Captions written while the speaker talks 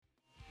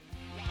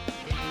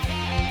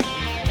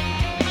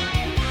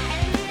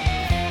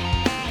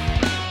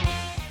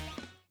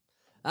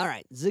All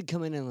right, Zig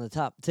coming in on the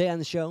top. Today on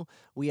the show,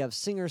 we have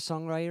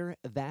singer-songwriter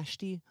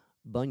Vashti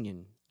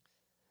Bunyan.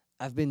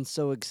 I've been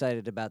so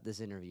excited about this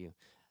interview.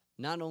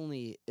 Not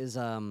only is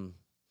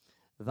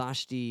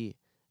Vashti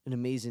an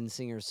amazing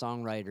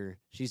singer-songwriter,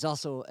 she's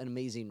also an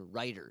amazing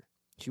writer.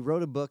 She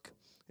wrote a book.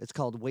 It's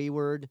called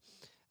Wayward,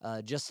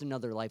 Just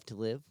Another Life to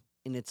Live.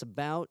 And it's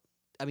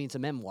a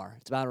memoir.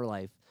 It's about her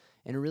life.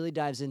 And it really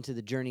dives into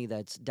the journey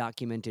that's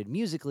documented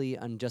musically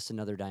on Just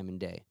Another Diamond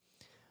Day.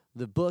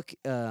 The book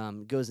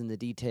goes into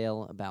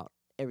detail about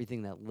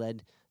everything that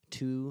led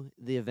to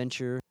the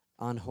adventure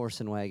on Horse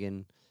and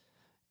Wagon,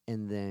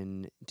 and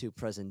then to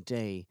present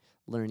day,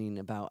 learning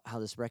about how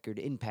this record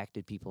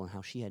impacted people and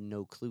how she had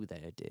no clue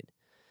that it did.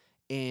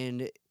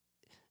 And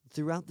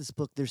throughout this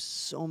book, there's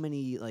so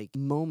many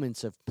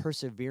moments of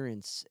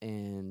perseverance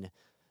and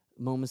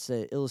moments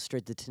that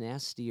illustrate the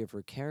tenacity of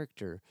her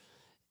character.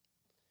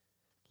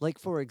 Like,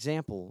 for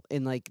example,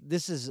 and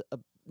this is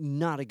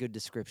not a good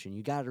description.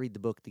 You got to read the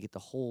book to get the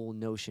whole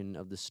notion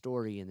of the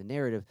story and the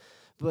narrative.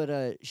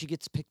 But she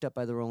gets picked up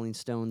by the Rolling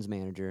Stones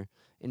manager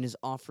and is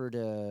offered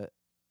a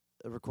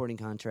recording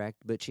contract,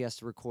 but she has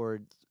to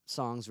record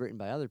songs written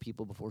by other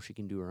people before she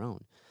can do her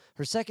own.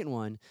 Her second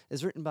one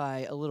is written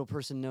by a little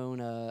person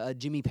known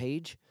Jimmy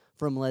Page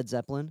from Led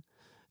Zeppelin,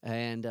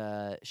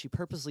 and she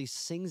purposely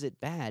sings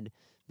it bad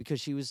because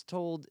she was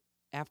told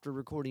after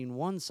recording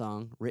one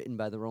song written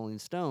by the Rolling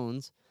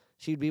Stones,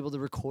 she'd be able to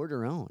record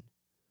her own.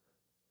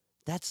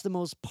 That's the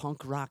most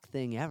punk rock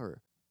thing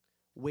ever.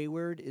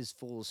 Wayward is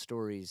full of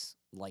stories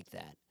like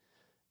that.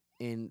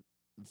 And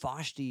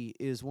Vashti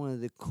is one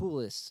of the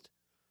coolest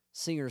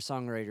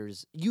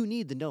singer-songwriters you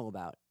need to know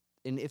about.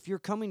 And if you're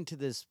coming to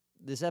this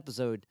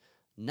episode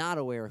not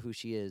aware of who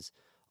she is,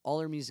 all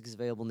her music is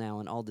available now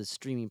on all the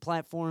streaming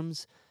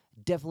platforms.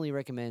 Definitely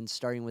recommend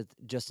starting with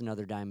Just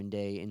Another Diamond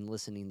Day and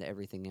listening to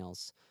everything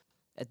else.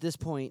 At this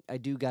point, I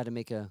do got to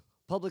make a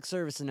public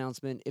service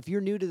announcement. If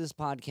you're new to this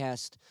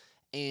podcast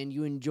and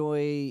you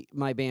enjoy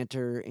my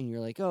banter and you're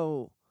like,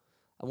 oh,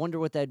 I wonder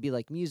what that'd be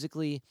like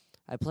musically,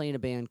 I play in a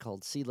band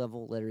called Sea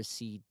Level, letters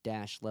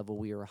C-Level.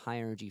 We are a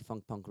high-energy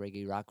funk-punk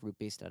reggae rock group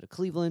based out of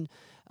Cleveland.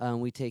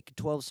 We take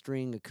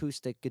 12-string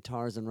acoustic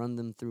guitars and run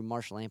them through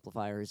Marshall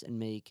amplifiers and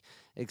make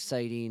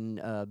exciting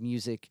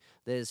music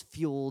that is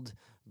fueled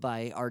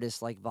by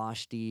artists like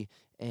Vashti.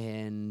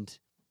 And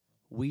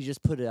we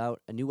just put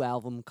out a new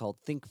album called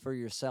Think For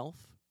Yourself.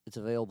 It's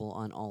available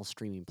on all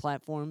streaming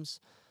platforms.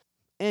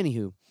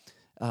 Anywho,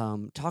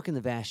 talking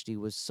to Vashti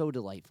was so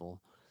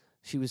delightful.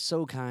 She was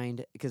so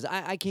kind, because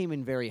I came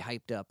in very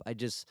hyped up. I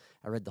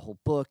read the whole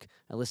book,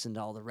 I listened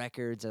to all the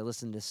records, I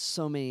listened to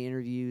so many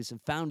interviews,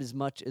 and found as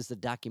much as the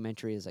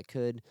documentary as I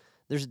could.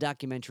 There's a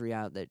documentary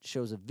out that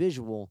shows a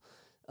visual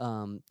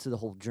to the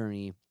whole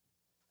journey,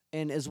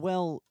 and as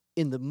well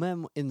in the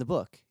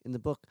book,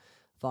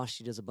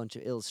 Vashti does a bunch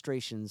of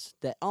illustrations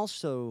that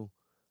also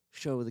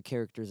show the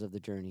characters of the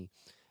journey.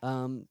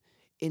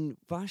 In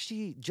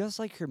Vashti, just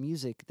like her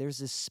music, there's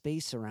this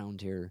space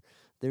around her.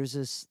 There's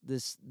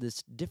this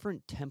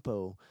different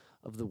tempo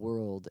of the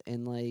world,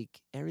 and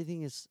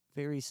everything is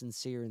very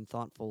sincere and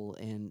thoughtful,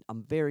 and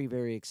I'm very,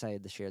 very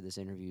excited to share this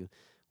interview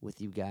with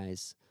you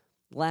guys.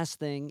 Last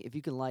thing, if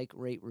you can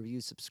rate,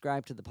 review,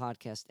 subscribe to the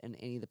podcast and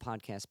any of the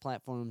podcast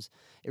platforms,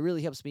 it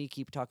really helps me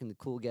keep talking to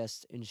cool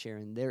guests and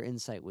sharing their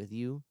insight with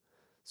you.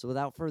 So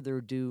without further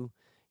ado,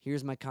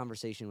 here's my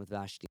conversation with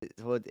Vashti.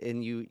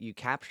 And you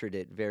captured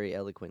it very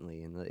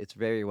eloquently, and it's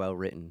very well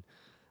written.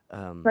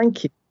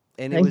 Thank you.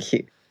 And Thank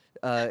you.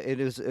 It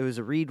was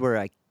a read where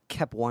I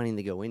kept wanting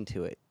to go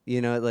into it,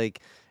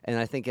 and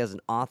I think as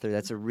an author,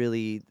 that's a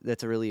really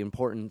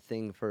important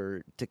thing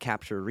to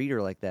capture a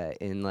reader like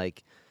that. And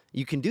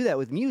you can do that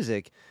with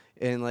music,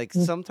 and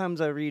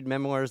sometimes I read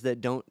memoirs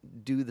that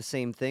don't do the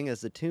same thing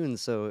as the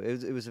tunes. So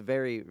it was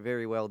very,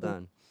 very well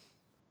done.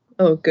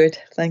 Oh, good.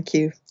 Thank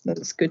you.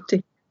 That's good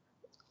to.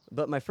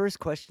 But my first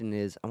question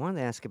is, I wanted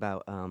to ask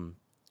about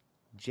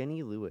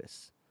Jenny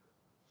Lewis.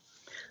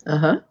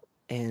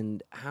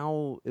 And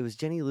how it was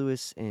Jenny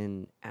Lewis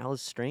and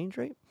Alice Strange,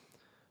 right?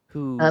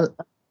 Angela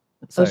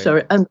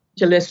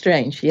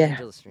Strange, yeah.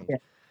 Angela Strange. Yeah.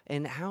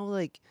 And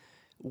how,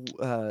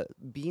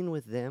 being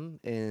with them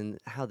and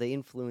how they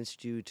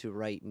influenced you to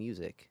write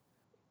music?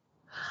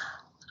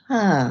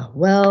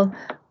 Well,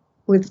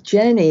 with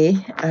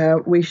Jenny,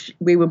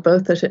 we were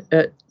both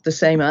at the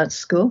same art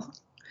school.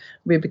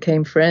 We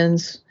became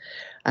friends.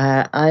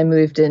 I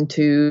moved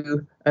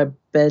into a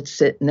bed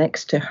sit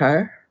next to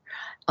her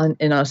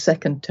in our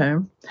second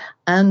term,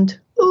 and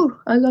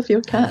I love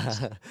your cats.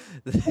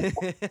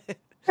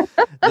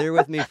 They're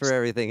with me for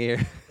everything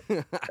here.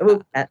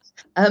 Cats.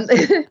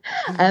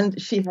 And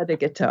she had a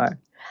guitar,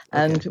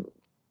 and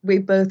we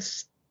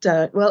both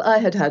I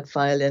had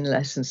violin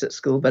lessons at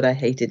school, but I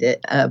hated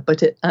it.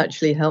 But it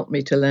actually helped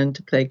me to learn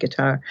to play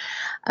guitar,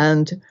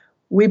 and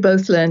we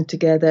both learned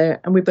together,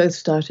 and we both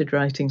started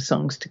writing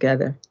songs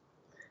together,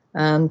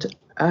 and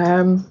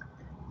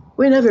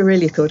we never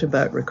really thought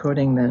about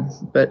recording them,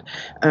 but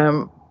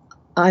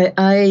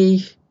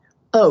Angie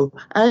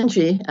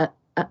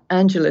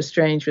Angela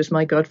Strange was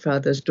my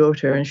godfather's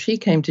daughter, and she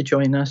came to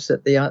join us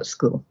at the art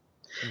school,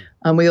 Hmm.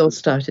 and we all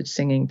started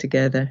singing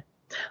together.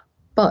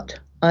 But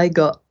I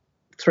got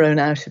thrown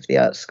out of the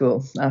art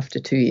school after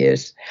 2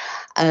 years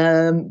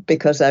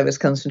because I was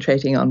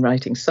concentrating on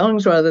writing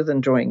songs rather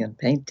than drawing and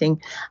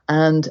painting.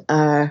 And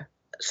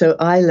so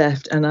I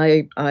left and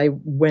I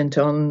went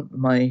on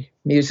my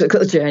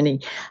musical journey.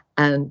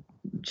 And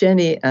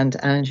Jenny and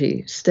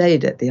Angie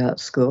stayed at the art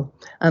school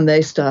and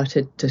they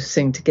started to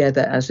sing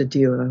together as a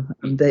duo.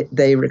 And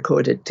they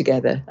recorded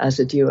together as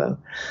a duo.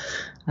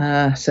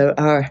 So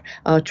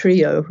our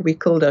trio, we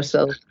called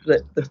ourselves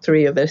the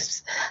three of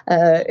us.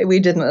 We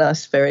didn't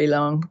last very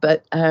long,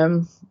 but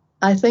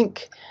I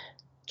think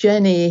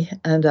Jenny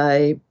and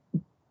I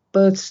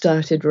both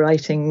started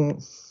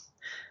writing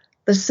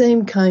the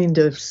same kind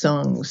of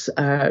songs.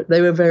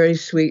 They were very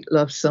sweet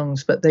love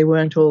songs, but they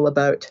weren't all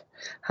about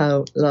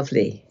how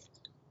lovely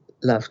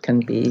love can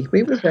be.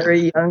 We were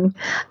very young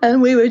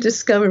and we were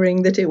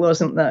discovering that it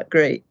wasn't that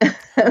great.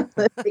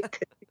 That it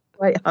could be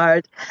quite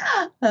hard.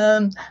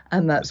 Um,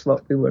 and that's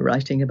what we were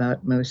writing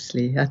about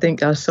mostly. I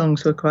think our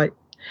songs were quite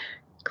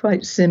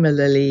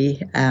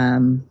similarly. I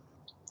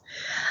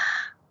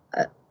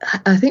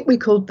I think we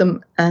called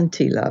them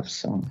anti-love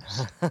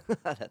songs.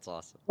 That's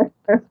awesome.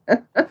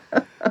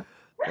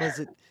 Was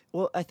it?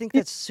 Well, I think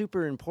that's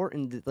super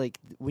important. That, like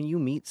when you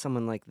meet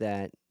someone like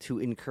that who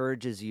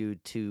encourages you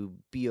to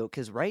be,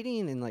 because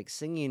writing and like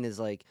singing is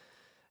like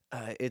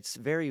it's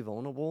very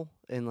vulnerable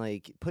and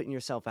like putting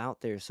yourself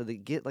out there. So they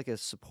get like a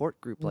support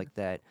group like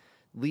that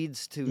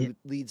Yeah,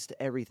 leads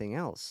to everything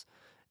else.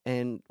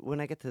 And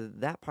when I get to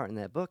that part in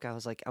that book, I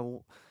was like,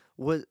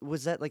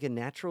 was that like a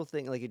natural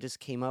thing? Like it just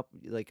came up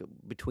like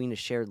between a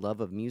shared love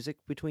of music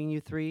between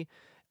you three,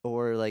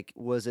 or like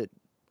was it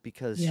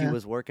because she yeah.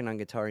 was working on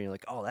guitar and you're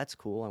like, oh, that's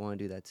cool, I want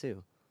to do that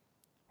too.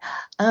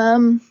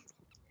 Um,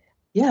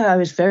 yeah, I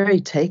was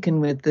very taken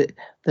with the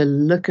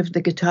look of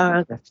the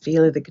guitar, the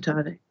feel of the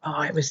guitar.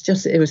 Oh, it was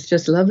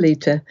just lovely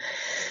to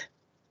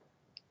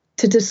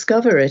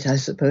discover it, I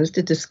suppose,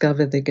 to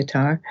discover the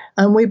guitar.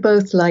 And we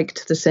both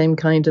liked the same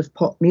kind of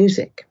pop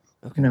music.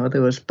 You Okay. know,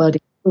 there was Buddy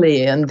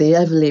Holly and the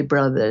Everly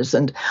Brothers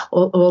and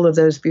all of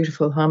those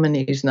beautiful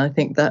harmonies. And I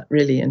think that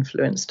really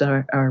influenced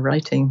our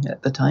writing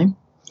at the time.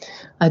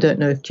 I don't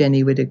know if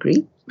Jenny would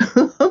agree.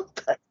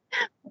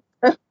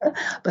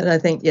 But I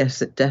think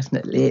yes,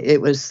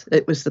 it was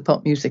the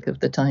pop music of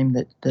the time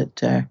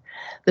that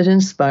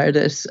inspired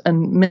us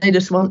and made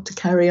us want to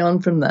carry on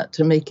from that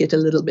to make it a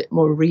little bit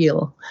more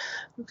real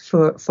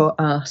for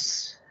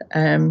us.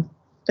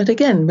 But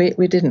again,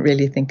 we didn't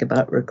really think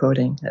about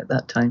recording at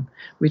that time.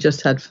 We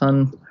just had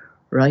fun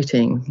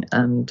writing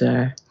and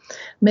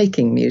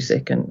making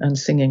music and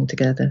singing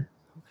together.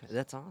 Okay,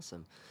 that's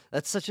awesome.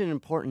 That's such an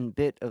important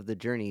bit of the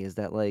journey is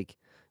that like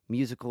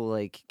musical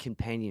like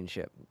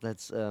companionship.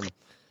 That's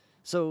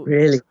so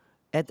Really,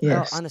 at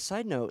yes, on a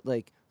side note,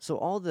 like so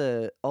all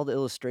the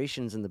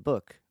illustrations in the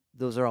book,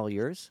 those are all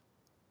yours?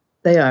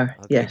 they are.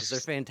 Okay, because they're Yes.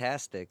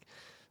 fantastic.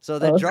 So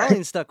that Oh,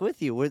 drawing stuck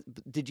with you.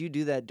 Did you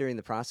do that during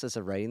the process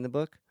of writing the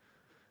book,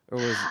 or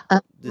was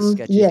this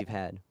sketches yeah. you've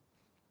had?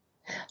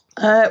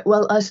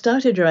 Well, I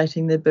started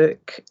writing the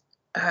book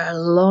a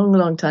long,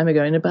 long time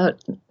ago, in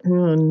about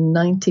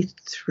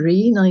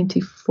 93,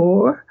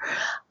 94,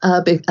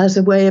 as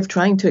a way of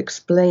trying to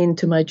explain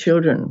to my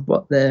children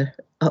what their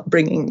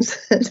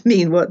upbringings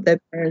mean, what their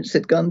parents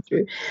had gone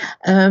through.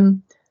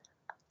 Um,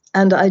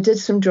 and I did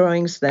some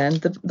drawings then.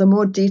 The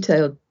more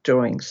detailed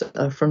drawings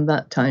are from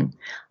that time.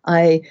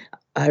 I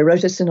I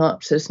wrote a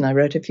synopsis and I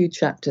wrote a few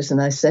chapters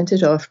and I sent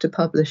it off to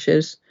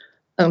publishers,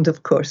 and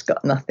of course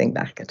got nothing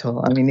back at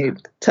all. I mean,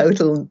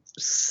 total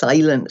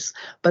silence.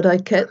 But I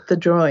kept the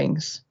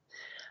drawings,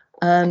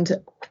 and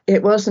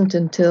it wasn't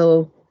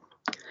until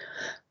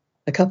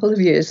a couple of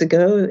years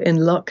ago in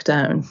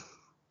lockdown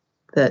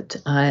that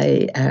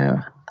I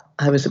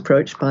was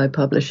approached by a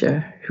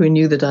publisher who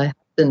knew that I had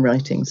been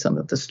writing some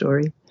of the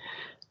story.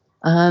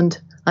 And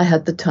I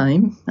had the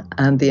time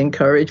and the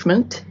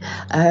encouragement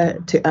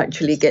to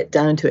actually get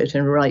down to it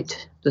and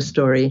write the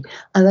story.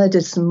 And I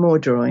did some more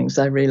drawings.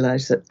 I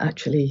realized that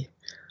actually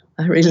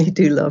I really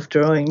do love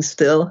drawing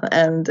still.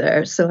 And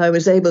so I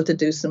was able to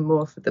do some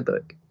more for the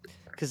book.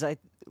 Because I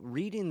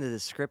reading the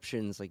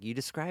descriptions, like you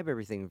describe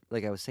everything,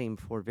 like I was saying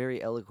before,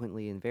 very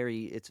eloquently and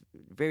it's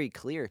very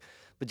clear.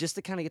 But just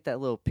to kind of get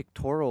that little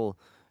pictorial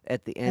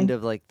at the end Thank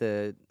of like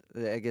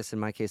I guess in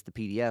my case the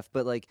PDF,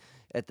 but like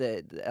at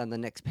the on the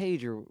next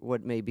page or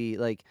what may be,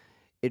 like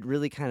it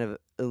really kind of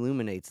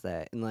illuminates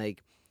that. And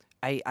like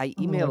I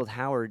you. emailed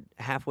Howard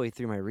halfway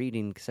through my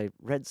reading because I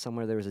read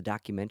somewhere there was a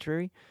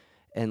documentary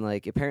and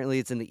like apparently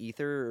it's in the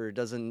ether or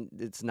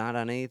it's not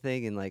on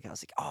anything and like I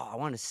was like, oh, I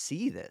want to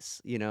see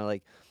this,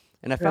 like,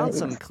 and I found Right.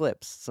 some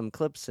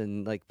clips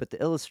and like, but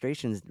the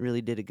illustrations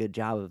really did a good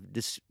job of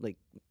just like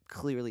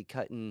clearly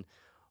cutting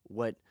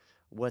what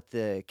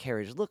the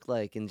carriage looked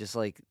like and just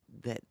like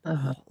that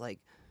Uh-huh. whole, like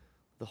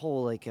the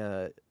whole like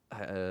uh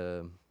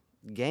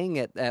gang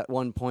at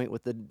one point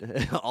with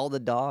the all the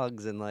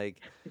dogs and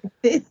like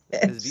it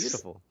was Yes.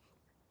 beautiful.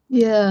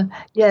 Yeah,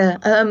 yeah.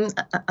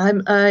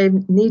 I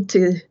need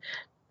to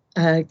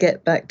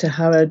get back to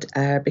Howard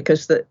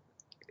because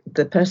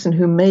the person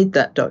who made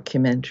that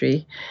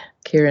documentary,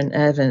 Kieran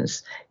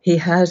Evans, he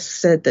has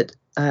said that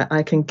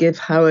I can give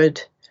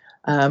Howard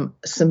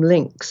some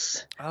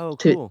links Oh,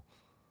 to, cool.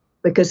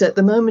 because at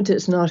the moment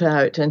it's not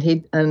out,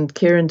 and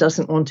Kieran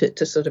doesn't want it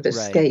to sort of Right,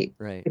 escape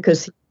right.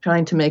 because he's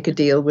trying to make a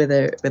deal with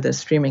a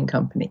streaming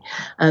company,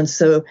 and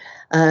so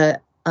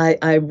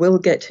I will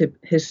get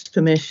his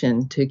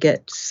permission to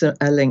get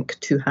a link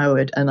to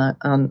Howard, and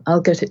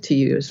I'll get it to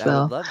you as I would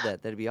well. love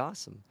that. That'd be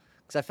awesome.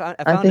 Because I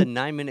I found a think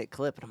 9-minute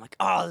clip and I'm like,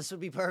 oh, this would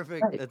be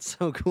perfect. right. That's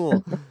so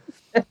cool.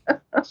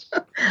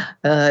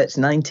 It's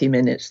 90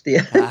 minutes. The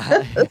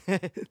Uh,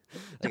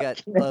 I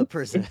got a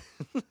person.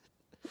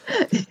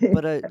 documentary.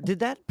 But did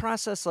that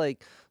process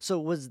like so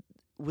was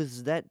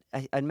that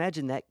I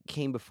imagine that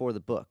came before the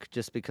book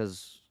just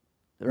because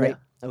Yeah, right?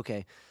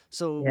 Okay.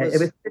 So yeah. It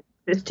was was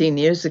 15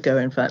 years ago,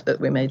 in fact, that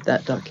we made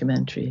that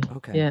documentary.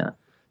 okay. Yeah.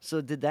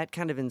 So did that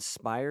kind of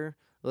inspire?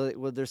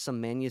 Were there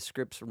some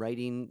manuscripts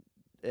writing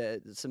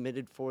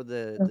submitted for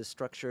the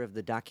structure of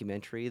the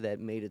documentary that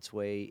made its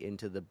way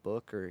into the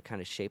book or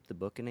kind of shaped the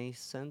book in a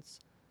sense?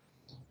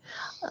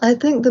 I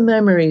think the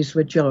memories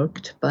were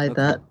jogged by Okay.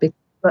 that,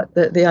 but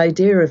the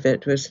idea of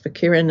it was for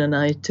Kieran and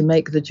I to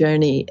make the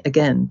journey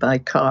again by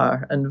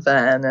car and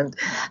van. And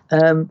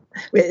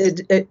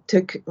it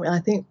took, I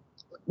think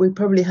we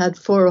probably had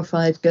 4 or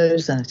 5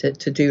 goes at it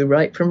to do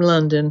right from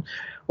London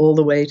all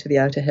the way to the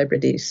Outer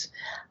Hebrides.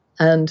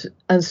 And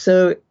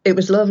so it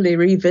was lovely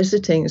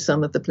revisiting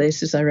some of the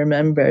places I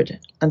remembered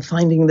and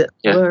finding that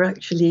they were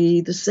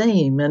actually the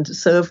same. And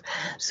so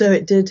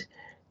it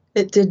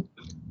did,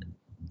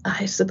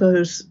 I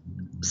suppose,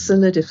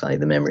 solidify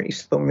the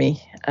memories for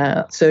me.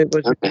 So it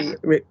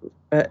was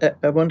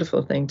a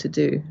wonderful thing to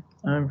do.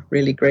 I'm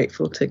really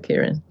grateful to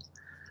Kieran.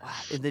 Wow.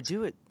 And they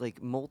do it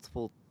like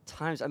multiple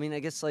times. I mean, I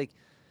guess like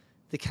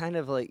the kind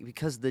of like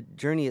because the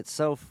journey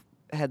itself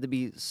had to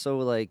be so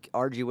like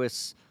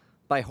arduous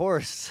by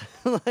horse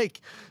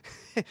like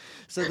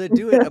so they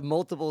do it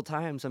multiple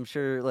times I'm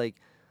sure like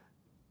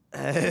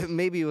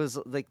maybe it was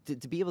like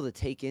to be able to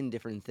take in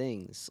different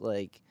things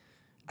like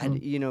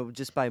Mm.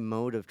 just by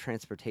mode of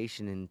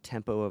transportation and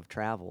tempo of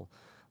travel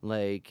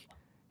like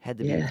had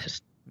to be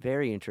Yes,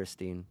 very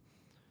interesting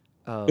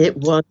it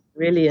um was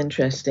really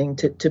interesting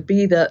to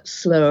be that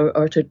slow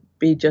or to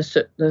be just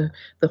at the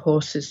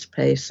horse's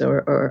pace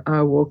or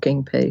our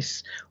walking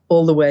pace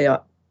all the way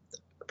up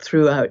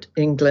throughout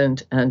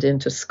England and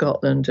into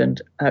Scotland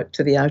and out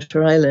to the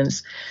outer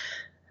islands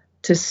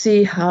to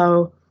see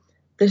how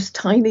this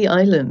tiny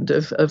island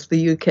of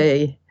the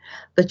UK,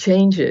 the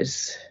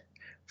changes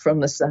from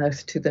the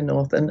south to the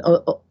north and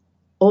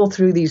all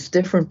through these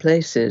different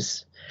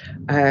places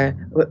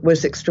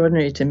was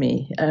extraordinary to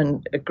me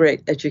and a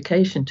great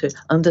education to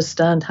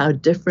understand how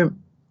different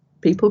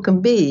people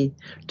can be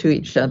to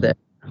each other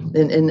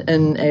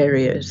in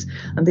areas.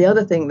 And the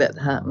other thing that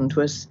happened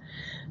was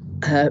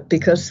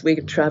because we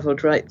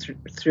traveled right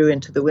through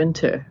into the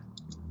winter,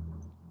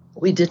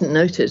 we didn't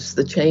notice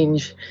the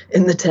change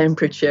in the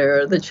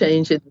temperature or the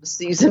change in the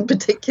season,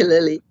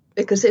 particularly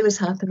because it was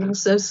happening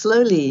so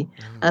slowly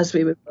as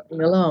we were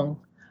going along.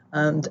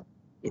 And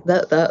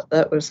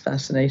that was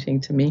fascinating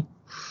to me.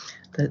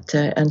 That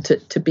and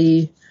to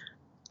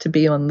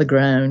be on the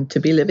ground, to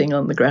be living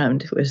on the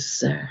ground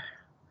was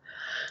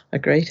a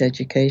great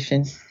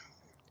education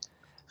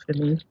for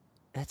me.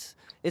 That's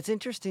it's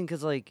interesting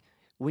because like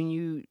when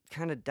you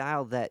kind of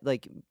dial that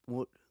like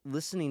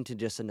listening to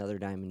just another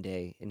Diamond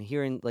Day and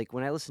hearing like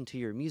when I listen to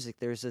your music,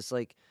 there's this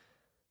like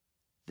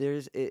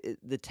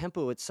the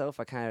tempo itself.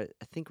 I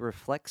think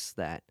reflects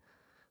that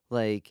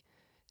like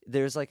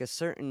there's like a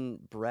certain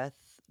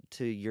breath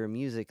to your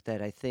music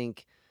that I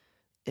think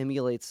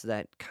emulates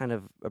that kind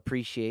of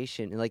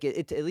appreciation and like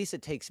it at least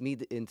it takes me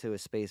into a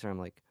space where I'm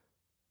like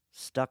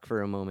stuck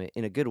for a moment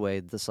in a good way.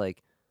 This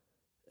like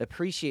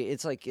appreciate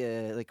it's like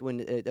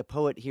when a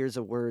poet hears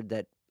a word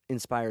that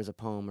inspires a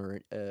poem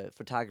or a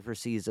photographer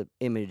sees an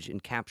image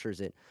and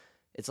captures it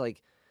it's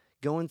like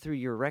going through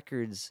your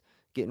records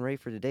getting ready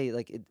for today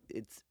like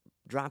it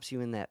drops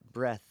you in that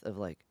breath of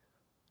like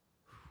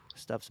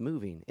stuff's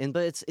moving and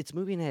but it's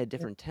moving at a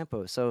different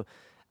tempo so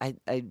I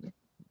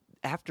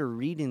after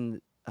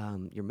reading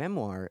your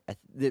memoir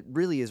it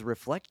really is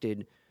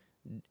reflected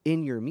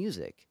in your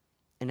music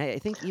and I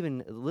think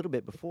even a little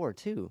bit before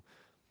too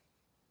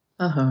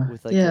Uh-huh.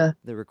 with like Yeah.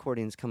 the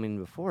recordings coming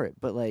before it.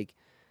 But like,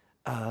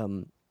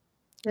 um,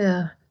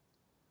 Yeah.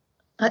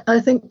 I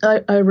think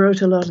I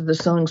wrote a lot of the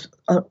songs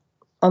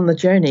on the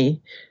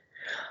journey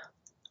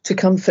to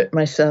comfort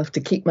myself,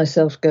 to keep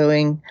myself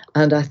going.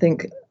 And I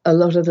think a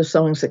lot of the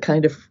songs are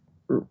kind of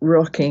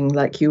rocking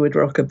like you would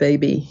rock a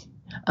baby.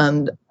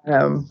 And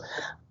um,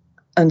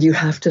 and you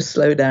have to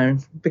slow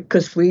down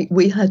because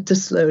we had to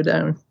slow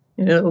down.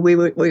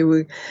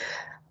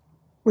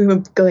 We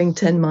were going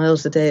 10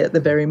 miles a day at the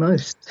very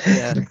most.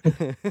 yeah,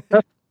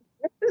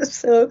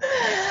 so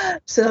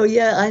so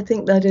yeah, I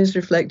think that is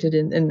reflected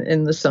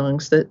in the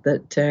songs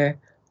that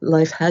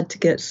life had to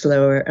get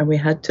slower, and we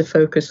had to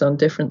focus on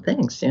different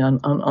things,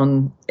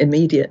 on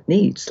immediate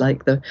needs,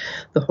 like the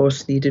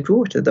horse needed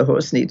water, the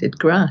horse needed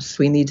grass,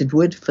 we needed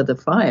wood for the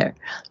fire,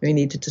 we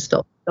needed to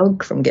stop the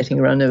dog from getting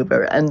run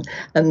over, and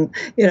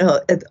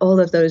all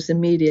of those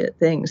immediate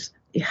things.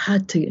 You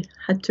had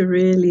to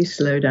really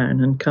slow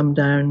down and come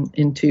down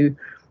into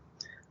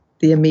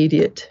the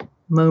immediate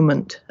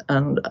moment,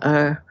 and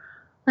I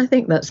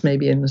think that's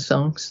maybe in the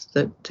songs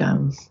that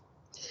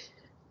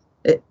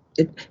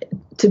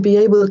to be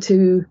able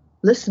to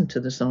listen to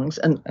the songs.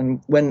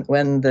 And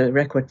when the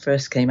record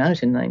first came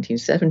out in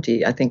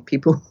 1970, I think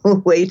people were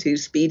way too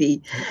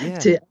speedy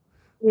to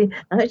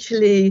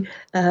actually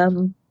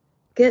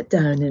get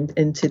down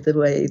into the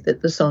way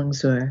that the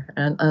songs were.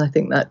 And I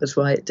think that was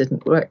why it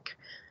didn't work.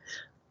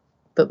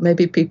 But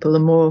maybe people are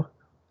more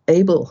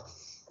able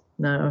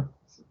now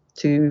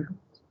to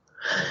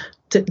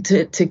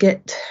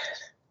get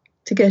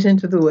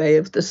into the way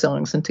of the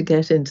songs, and to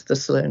get into the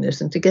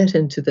slowness, and to get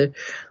into the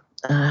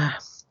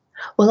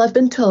well, I've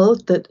been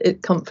told that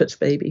it comforts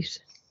babies,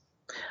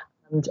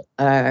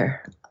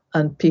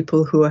 and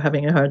people who are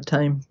having a hard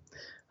time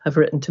have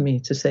written to me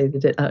to say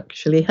that it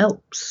actually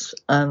helps.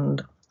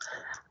 And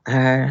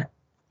I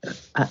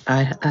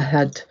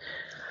had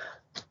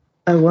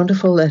a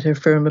wonderful letter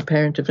from a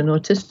parent of an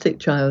autistic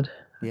child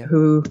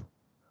who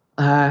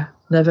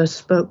never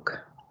spoke,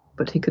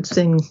 but he could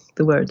sing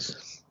the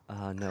words.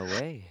 No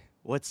way.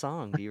 What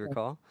song? Do you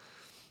recall?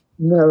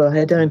 No,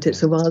 I don't. Okay.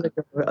 It's a while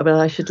ago, but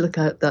I should look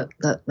out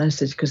that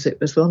message, because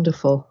it was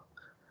wonderful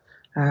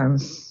to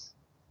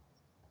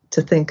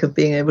think of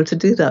being able to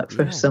do that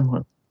for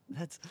someone.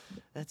 That's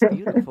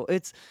beautiful.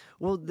 It's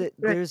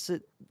there's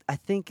I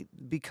think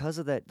because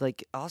of that,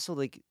 like also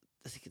like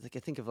I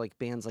think of like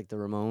bands like the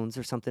Ramones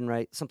or something,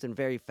 right? Something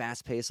very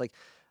fast paced, like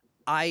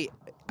I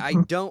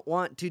don't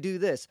want to do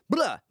this.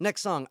 Blah.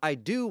 Next song. I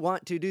do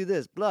want to do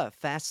this. Blah.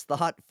 Fast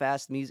thought,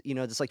 fast music.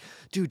 Just like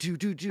do.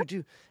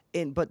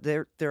 And but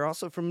they're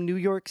also from New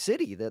York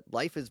City. That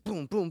life is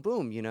boom, boom,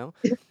 boom.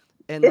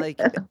 And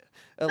like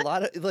a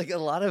lot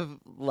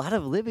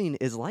of living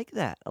is like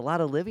that. A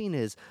lot of living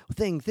is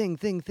thing.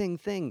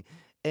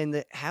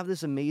 And have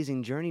this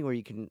amazing journey where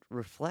you can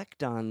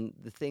reflect on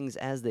the things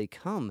as they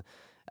come.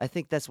 I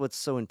think that's what's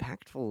so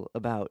impactful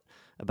about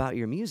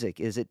your music,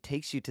 is it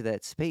takes you to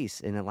that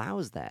space and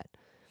allows that.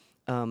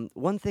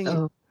 One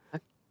thing,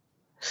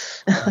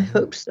 I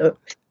hope so.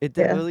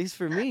 At least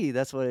for me,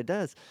 that's what it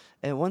does.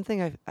 And one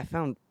thing I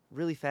found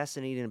really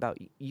fascinating about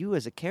you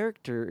as a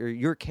character, or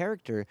your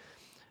character,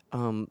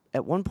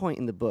 at one point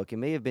in the book, it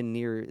may have been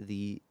near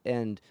the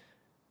end,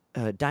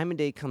 Diamond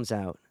Day comes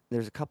out.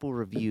 There's a couple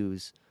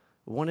reviews,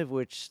 one of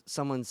which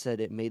someone said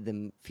it made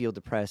them feel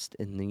depressed,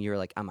 and then you're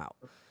like, I'm out.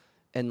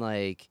 And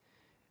like,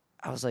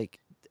 I was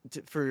like,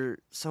 for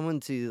someone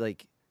to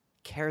like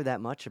care that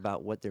much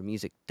about what their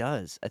music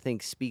does, I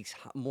think speaks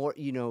more,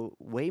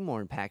 way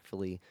more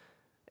impactfully.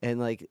 And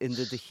like, and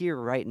to hear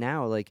right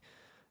now, like,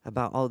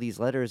 about all these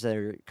letters that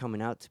are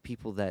coming out to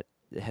people that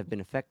have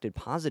been affected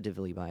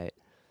positively by it.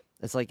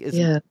 It's like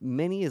as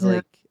many as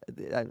like,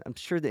 I'm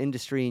sure the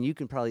industry, and you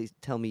can probably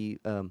tell me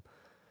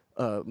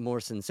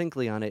more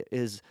succinctly on it,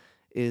 is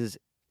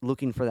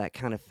looking for that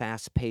kind of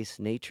fast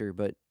paced nature,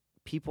 but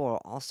people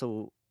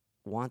also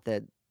want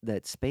that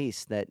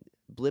space, that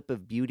blip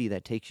of beauty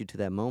that takes you to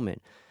that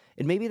moment.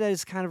 And maybe that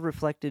is kind of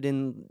reflected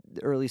in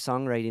the early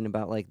songwriting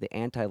about like the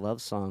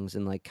anti-love songs,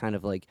 and like kind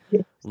of like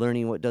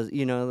learning what does,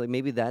 like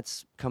maybe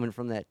that's coming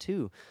from that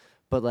too.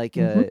 But like,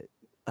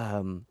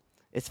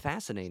 it's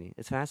fascinating.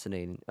 It's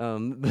fascinating.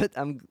 But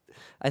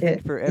I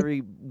think for every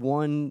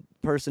one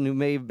person who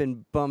may have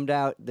been bummed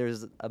out,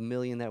 there's a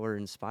million that were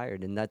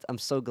inspired, and I'm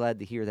so glad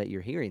to hear that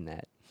you're hearing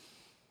that.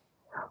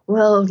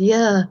 Well,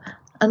 yeah,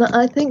 and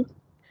I think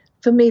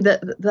for me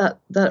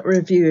that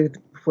review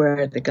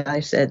where the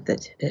guy said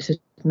that it had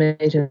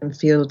made him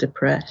feel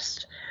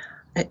depressed,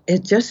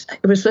 it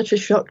was such a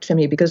shock to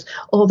me, because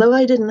although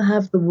I didn't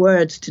have the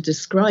words to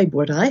describe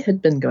what I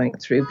had been going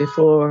through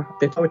before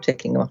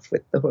taking off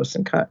with the horse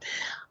and cart,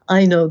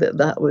 I know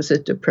that was a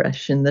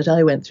depression that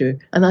I went through,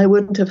 and I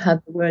wouldn't have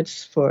had the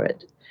words for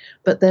it.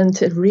 But then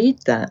to read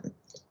that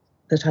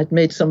I'd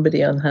made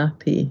somebody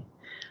unhappy,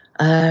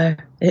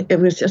 it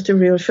was just a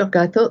real shock.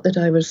 I thought that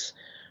I was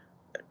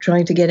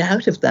trying to get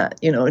out of that,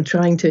 and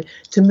trying to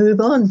move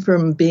on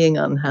from being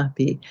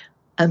unhappy.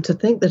 And to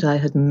think that I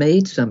had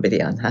made somebody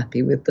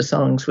unhappy with the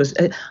songs was...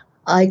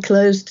 I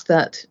closed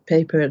that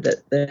paper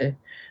that the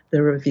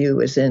review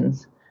was in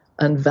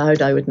and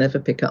vowed I would never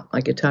pick up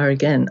my guitar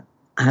again.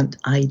 And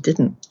I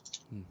didn't.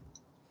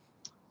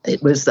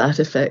 It was that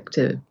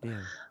effective.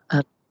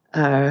 Yeah.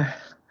 And,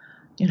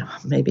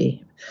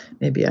 maybe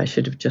I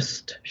should have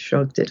just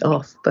shrugged it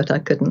off, but I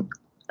couldn't.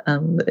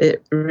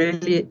 It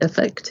really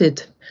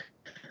affected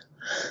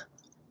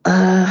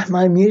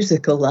my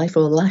musical life,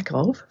 or lack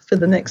of, for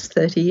the next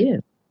 30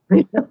 years.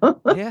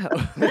 Yeah.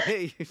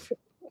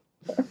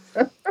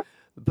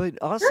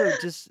 But also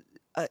just,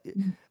 I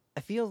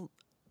feel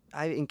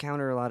I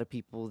encounter a lot of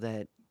people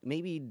that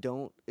maybe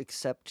don't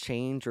accept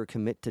change or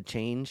commit to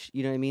change.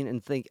 You know what I mean?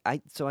 And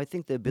I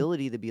think the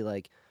ability to be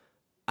like,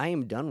 I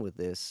am done with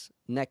this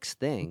next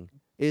thing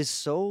is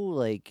so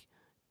like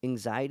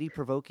anxiety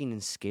provoking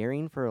and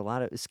scary for a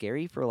lot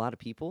of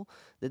people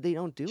that they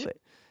don't do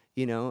it.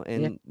 You know, Yeah.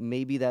 and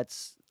maybe that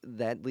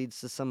leads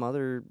to some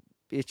other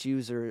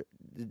issues or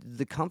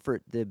the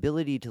comfort, the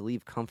ability to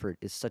leave comfort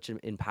is such an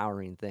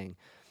empowering thing.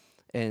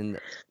 And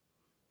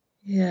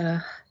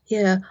Yeah.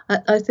 Yeah.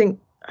 I think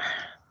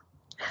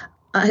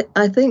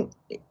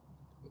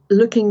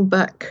looking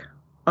back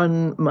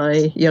on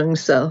my young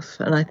self,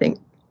 and I think,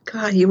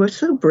 God, you were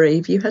so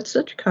brave. You had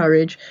such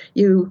courage.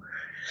 You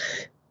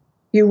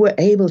you were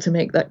able to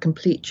make that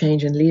complete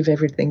change and leave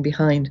everything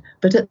behind.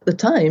 But at the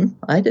time,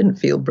 I didn't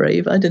feel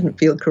brave. I didn't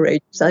feel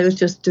courageous. I was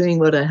just doing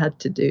what I had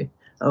to do,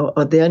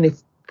 or the only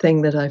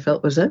thing that I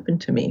felt was open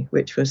to me,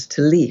 which was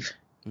to leave,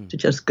 mm, to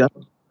just go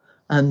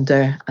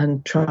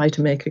and try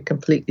to make a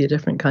completely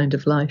different kind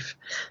of life.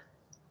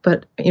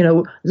 But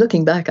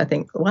looking back, I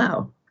think,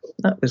 wow,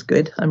 that was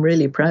good. I'm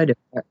really proud of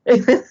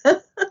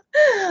that.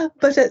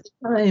 But at the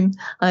time,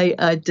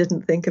 I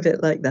didn't think of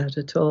it like that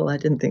at all. I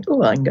didn't think,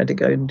 oh, I'm going to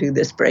go and do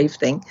this brave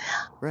thing.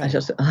 I right.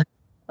 just,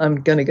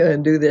 I'm going to go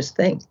and do this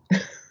thing.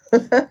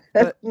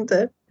 But And,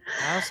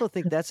 I also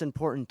think that's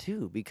important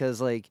too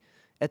because like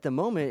at the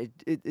moment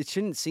it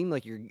shouldn't seem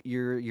like you're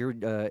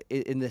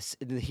in this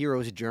in the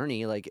hero's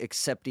journey like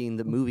accepting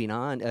the moving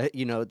on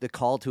the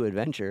call to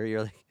adventure.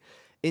 You're like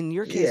in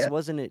your case yeah,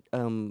 wasn't it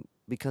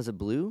because of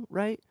Blue,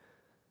 right?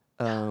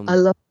 I Um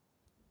love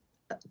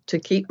to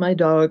keep my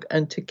dog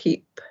and to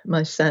keep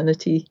my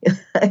sanity.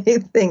 I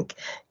think,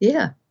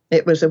 yeah,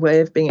 it was a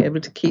way of being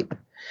able to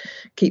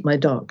keep my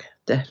dog,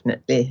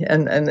 definitely.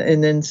 And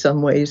in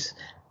some ways,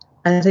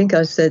 I think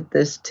I said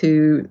this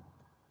to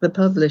the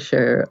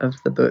publisher of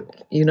the book.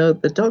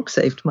 The dog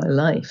saved my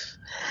life,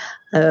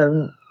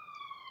 um,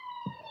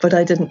 but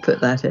I didn't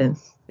put that in.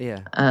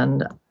 yeah.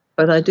 And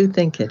but I do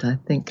think it. I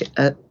think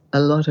a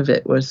lot of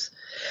it was,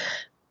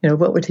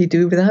 what would he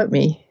do without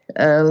me?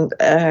 And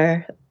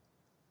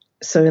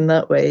so in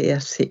that way,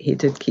 yes, he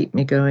did keep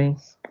me going.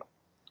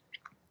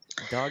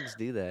 Dogs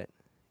do that.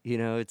 You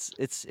know,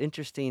 it's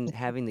interesting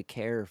having the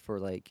care for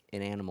like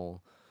an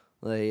animal,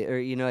 like or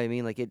you know what I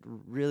mean. Like it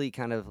really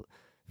kind of,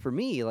 for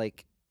me,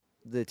 like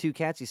the two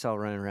cats you saw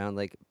running around.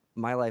 Like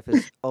my life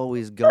is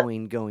always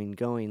going, going,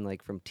 going.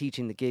 Like from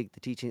teaching the gig to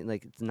teaching,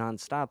 like it's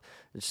nonstop.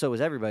 So is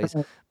everybody's.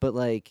 But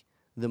like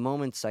the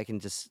moments I can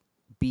just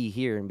be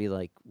here and be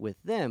like with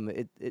them,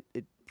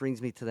 it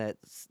brings me to that.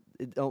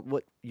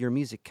 What your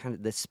music kind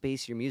of the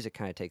space your music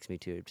kind of takes me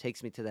to. It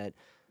takes me to that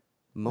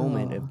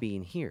moment of Oh,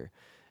 being here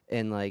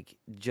and like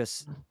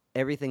just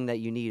everything that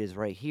you need is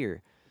right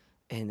here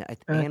and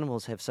right.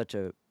 animals have such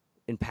a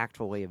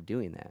impactful way of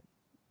doing that.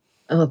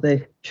 Oh,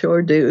 they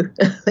sure do.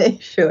 They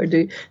sure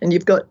do. And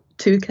you've got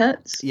two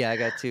cats? Yeah, I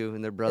got two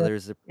and they're Yeah.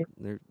 brothers.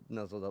 They're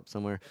nuzzled up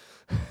somewhere.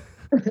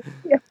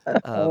 Yeah.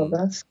 Oh, um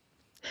that's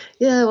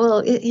yeah.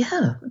 Well,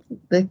 yeah,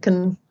 they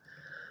can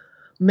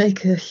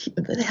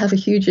they have a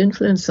huge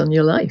influence on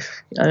your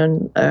life,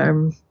 and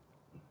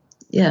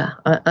yeah,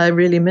 I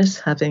really miss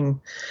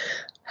having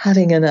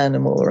an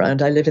animal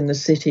around. I live in the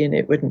city, and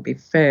it wouldn't be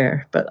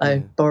fair, but I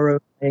yeah. borrow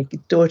my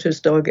daughter's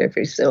dog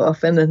every so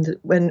often, and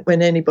when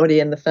anybody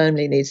in the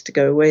family needs to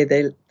go away,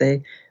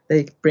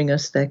 they bring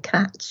us their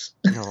cats.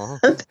 Aw.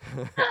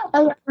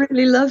 I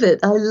really love it.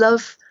 I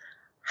love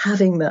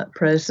having that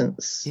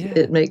presence. Yeah.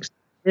 It makes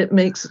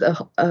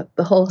the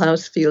whole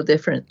house feel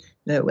different.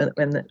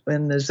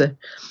 When there's a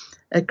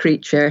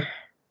creature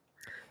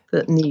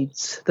that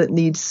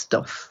needs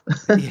stuff.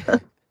 Yeah.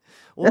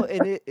 Well,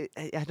 and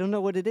I don't know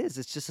what it is.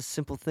 It's just a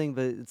simple thing,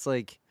 but it's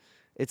like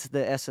it's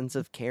the essence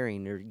of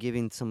caring or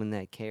giving someone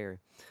that care.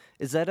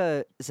 Is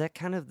that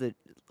kind of the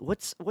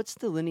what's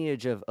the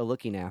lineage of a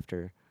looking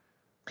after?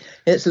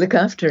 It's look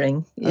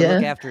aftering. A look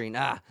Yeah, aftering.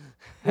 Ah,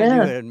 I knew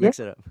yeah, I'd yeah. mix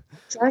it up.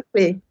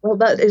 Exactly. Well,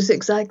 that is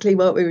exactly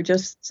what we were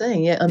just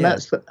saying. Yeah, and Yeah.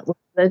 that's what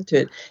led to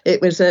it. It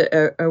was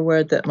a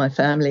word that my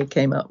family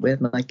came up with.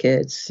 My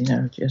kids,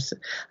 just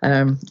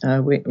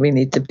we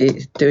need to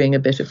be doing a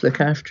bit of look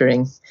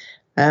aftering.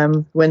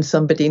 When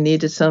somebody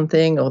needed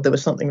something or there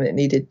was something that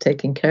needed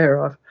taking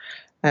care of.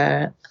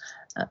 Uh,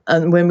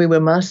 and when we were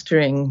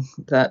mastering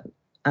that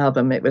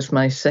album, it was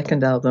my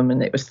second album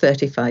and it was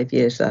 35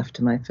 years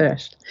after my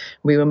first.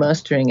 We were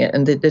mastering it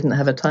and it didn't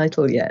have a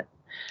title yet.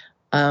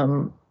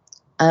 Um,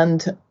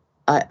 and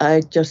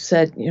I just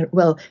said,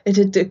 well, it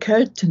had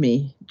occurred to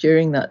me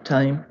during that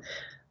time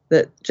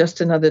that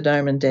Just Another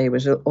Diamond Day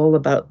was all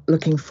about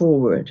looking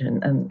forward,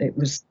 and it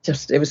was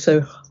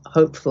so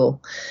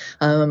hopeful.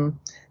 And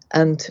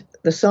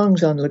the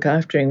songs on Look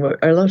Aftering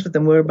a lot of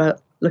them were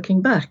about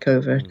looking back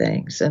over Mm.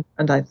 things,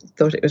 and I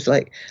thought it was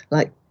like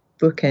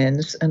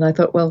bookends, and I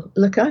thought, well,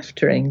 Look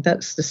Aftering,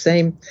 that's the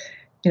same.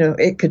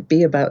 It could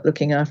be about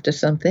looking after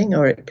something,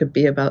 or it could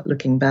be about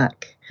looking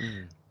back.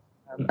 Mm.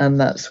 And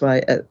that's why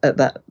at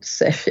that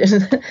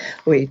session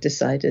we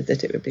decided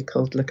that it would be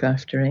called Look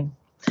Aftering.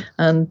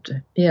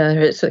 And yeah,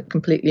 it's a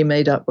completely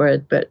made up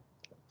word, but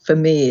for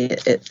me,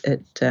 it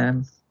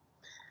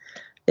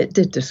it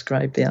did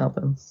describe the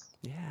album.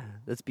 Yeah,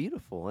 that's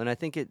beautiful, and I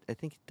think it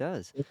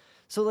does.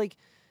 So like,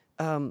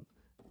 um,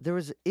 there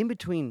was in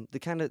between the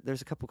kind of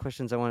there's a couple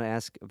questions I want to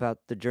ask about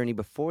the journey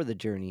before the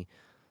journey.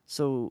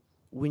 So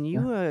when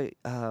Yeah. you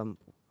oh,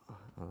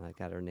 I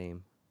got her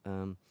name,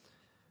 um,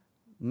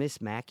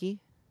 Miss Mackey.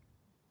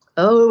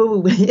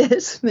 Oh,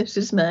 yes,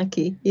 Mrs.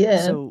 Mackey.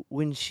 Yeah. So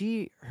when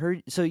she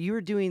heard, so you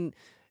were doing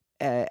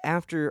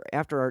after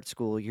art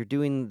school, you're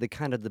doing the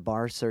kind of the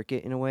bar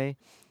circuit in a way,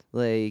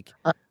 like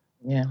Uh,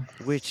 yeah.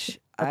 which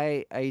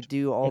I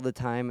do all the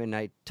time, and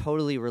I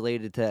totally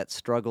related to that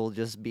struggle,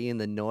 just being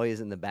the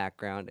noise in the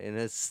background, and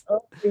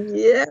Oh,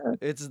 yeah.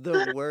 it's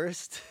the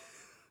worst.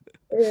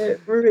 It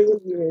really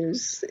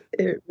is.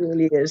 It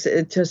really is.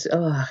 It just,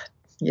 oh,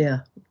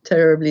 yeah,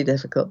 terribly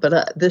difficult.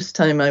 But this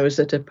time I was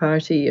at a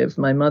party of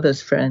my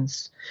mother's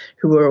friends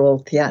who were all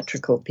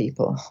theatrical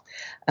people.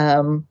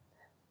 Um,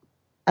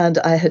 and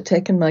I had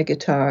taken my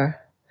guitar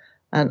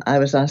and I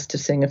was asked to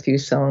sing a few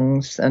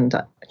songs. And,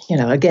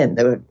 again,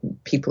 there were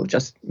people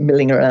just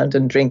milling around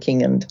and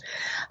drinking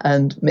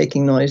and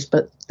making noise.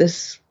 But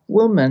this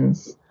woman,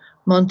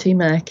 Monty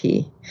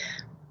Mackey,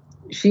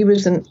 she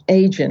was an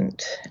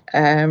agent,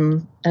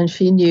 and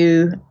she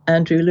knew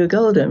Andrew Loog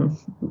Oldham,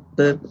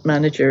 the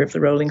manager of the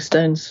Rolling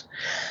Stones.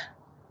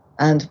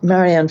 And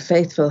Marianne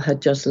Faithfull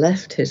had just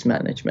left his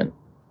management.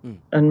 Mm.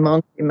 And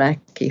Monty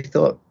Mackey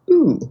thought,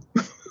 ooh,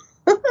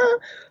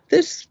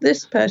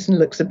 this person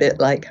looks a bit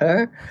like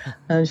her.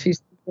 And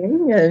she's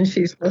singing, and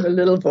she's got a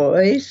little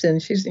voice,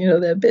 and she's,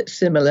 they're a bit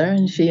similar.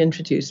 And she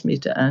introduced me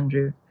to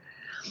Andrew,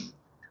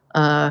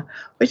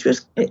 which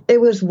was, it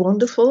was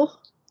wonderful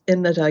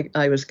in that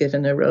I was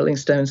given a Rolling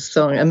Stones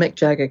song, a Mick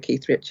Jagger,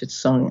 Keith Richards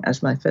song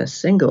as my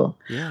first single.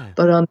 Yeah.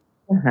 But on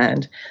the other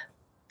hand,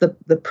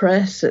 the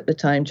press at the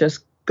time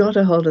just got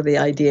a hold of the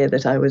idea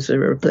that I was a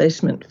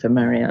replacement for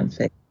Marianne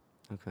Faithfull.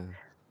 Okay.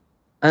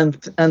 And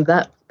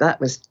that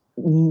was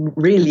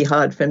really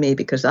hard for me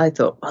because I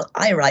thought, well,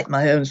 I write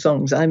my own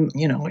songs.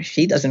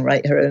 She doesn't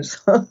write her own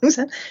songs.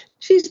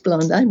 She's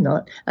blonde, I'm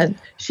not. And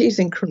she's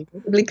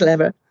incredibly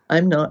clever,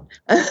 I'm not.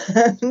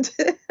 And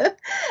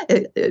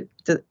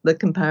the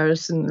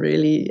comparison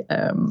really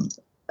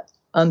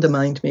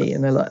undermined me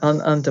and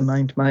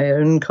undermined my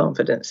own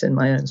confidence in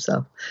my own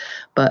self.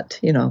 But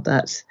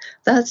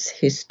that's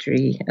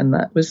history, and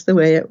that was the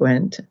way it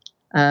went.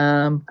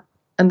 And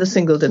the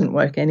single didn't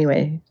work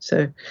anyway.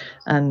 So,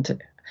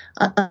 and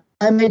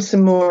I made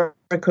some more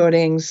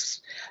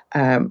recordings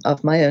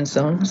of my own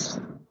songs,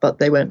 but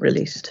they weren't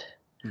released.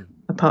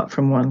 Apart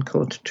from one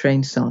called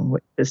Train Song,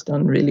 which has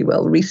done really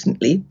well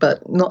recently,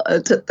 but not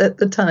at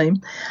the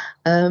time.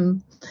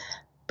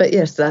 But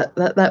yes,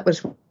 that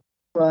was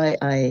why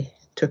I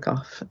took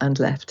off and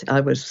left.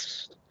 I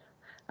was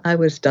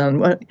done.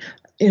 Well,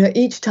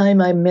 each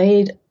time I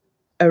made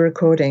a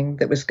recording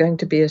that was going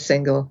to be a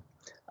single,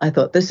 I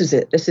thought, this is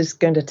it. This is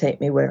going to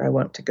take me where I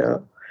want to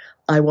go.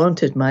 I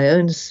wanted my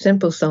own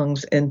simple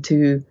songs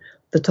into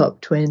the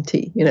top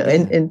 20,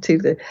 into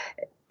the.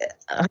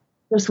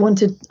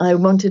 I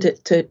wanted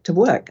it to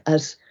work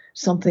as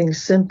something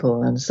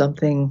simple and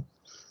something,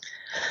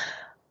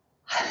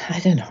 I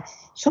don't know,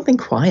 something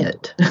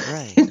quiet,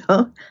 Right.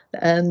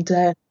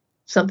 and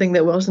something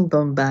that wasn't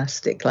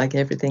bombastic like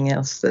everything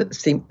else that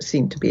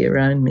seemed to be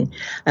around me.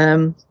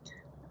 And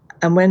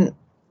when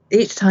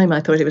each time I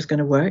thought it was going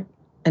to work,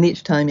 and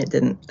each time it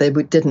didn't, they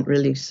didn't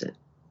release it.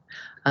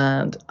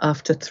 And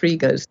after 3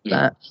 goes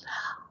that,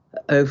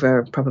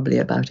 over probably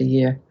about a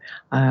year,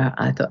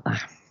 I thought,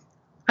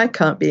 I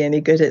can't be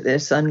any good at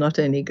this. I'm not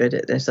any good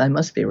at this. I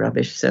must be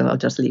rubbish. So I'll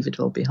just leave it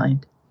all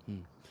behind.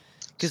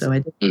 So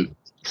I did.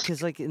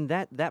 Because like in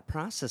that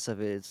process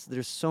of it,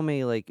 there's so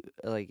many like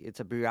it's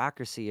a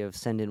bureaucracy of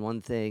sending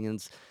one thing, and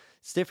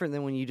it's different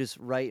than when you just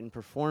write and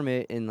perform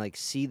it and like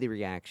see the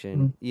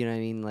reaction. You know what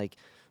I mean? Like,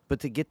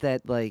 but to get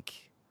that like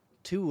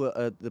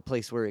to the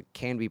place where it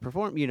can be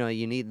performed,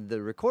 you need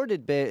the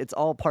recorded bit. It's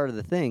all part of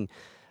the thing.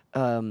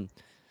 So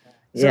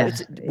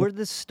were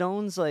the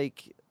Stones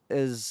like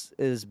as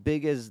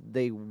big as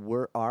they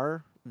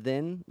are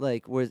then?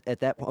 Like, was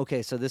at that point?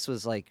 Okay, so this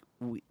was like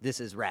this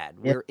is rad.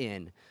 Yeah. We're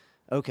in.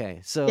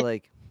 Okay, so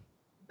like,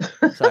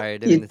 sorry, I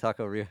didn't mean to talk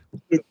over you.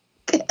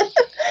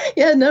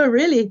 Yeah, no,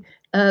 really,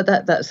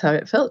 that's how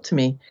it felt to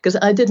me, because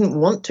I didn't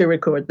want to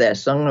record their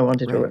song. I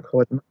wanted to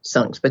record my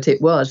songs, but it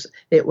was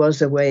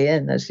a way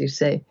in, as you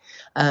say,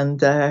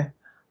 and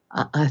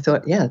I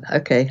thought, yeah,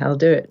 okay, I'll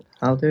do it.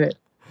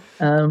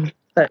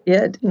 But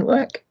yeah, it didn't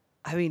work.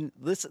 I mean,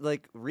 listen,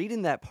 like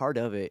reading that part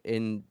of it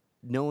and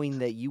knowing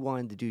that you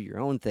wanted to do your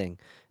own thing,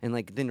 and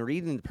like then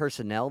reading the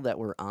personnel that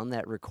were on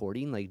that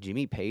recording, like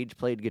Jimmy Page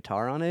played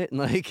guitar on it, and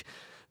like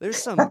there's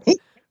some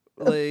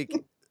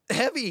like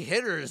heavy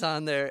hitters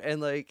on there,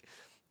 and like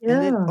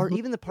and then or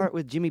even the part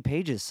with Jimmy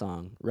Page's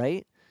song,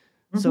 right?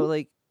 So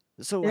like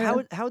how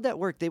would that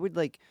work? They would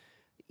like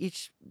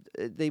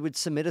they would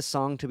submit a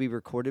song to be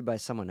recorded by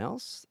someone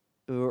else,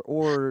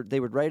 or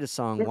they would write a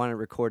song, want to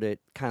record it,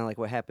 kind of like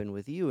what happened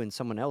with you, and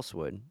someone else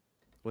would.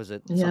 Was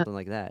it something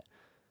like that?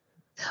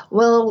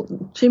 Well,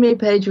 Jimmy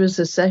Page was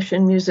a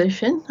session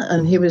musician,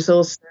 and he Hmm. was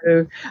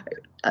also,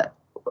 uh,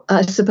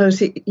 I suppose,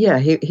 he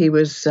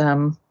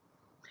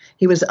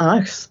was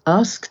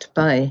asked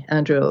by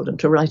Andrew Oldham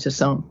to write a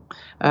song,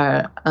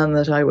 and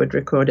that I would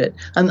record it.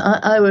 And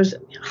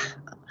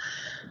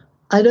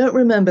I don't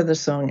remember the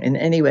song in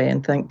any way,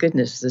 and thank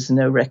goodness there's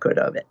no record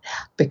of it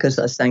because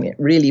I sang it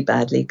really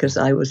badly because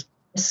I was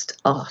pissed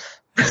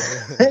off.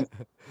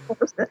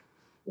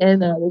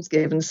 And I was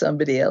given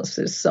somebody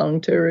else's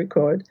song to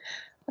record.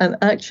 And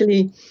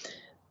actually,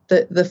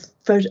 the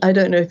photo, I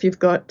don't know if you've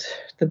got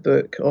the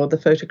book or the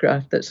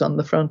photograph that's on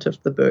the front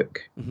of the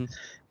book. Hmm.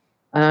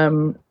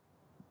 Um,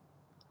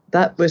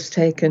 that was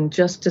taken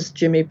just as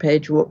Jimmy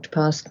Page walked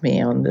past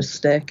me on the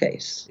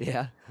staircase.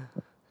 Yeah.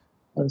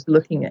 I was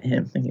looking at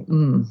him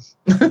thinking,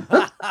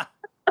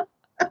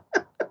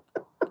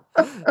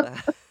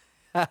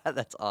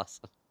 That's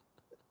awesome.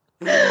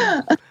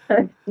 yeah.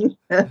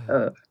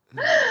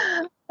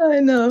 I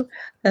know.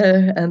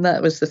 And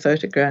that was the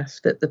photograph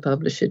that the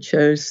publisher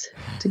chose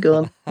to go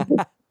on.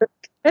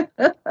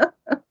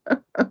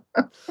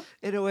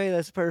 In a way,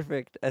 that's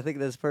perfect. I think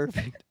that's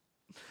perfect.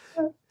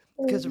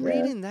 Because Yeah.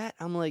 reading that,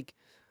 I'm like,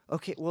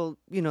 okay, well,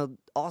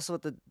 also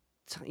at the,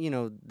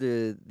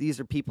 these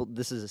are people.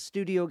 This is a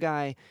studio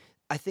guy.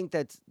 I think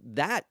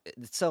that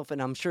itself,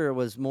 and I'm sure it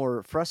was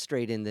more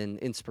frustrating than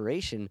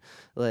inspiration.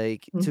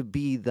 Like to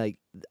be like,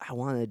 I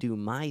want to do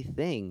my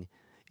thing.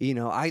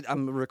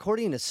 I'm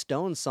recording a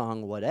Stone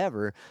song,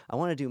 whatever. I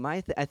want to do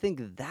my thing. I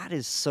think that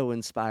is so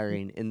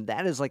inspiring, and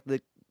that is like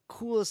the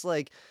coolest.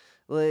 Like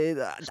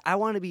I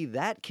want to be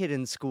that kid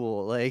in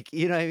school. Like,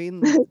 you know what I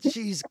mean?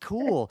 She's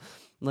cool.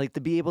 Like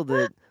to be able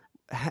to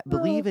Oh.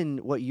 believe in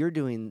what you're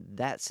doing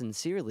that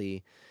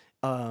sincerely,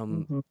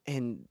 Mhm.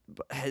 and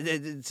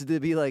to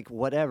be like,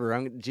 whatever,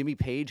 I'm Jimmy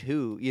Page,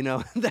 who,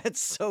 that's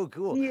so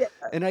cool. Yeah,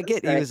 And I that's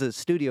get he right. was a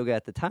studio guy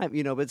at the time,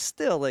 but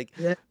still, like,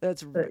 Yeah,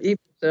 that's. but even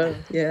so,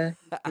 yeah,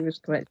 he was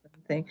quite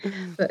something.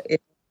 But yeah,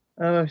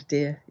 oh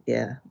dear,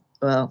 yeah.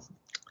 Well,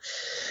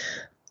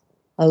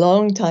 a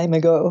long time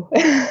ago.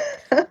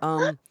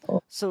 um,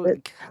 Oh, so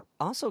but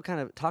also kind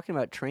of talking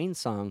about Train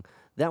Song,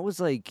 that was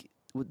like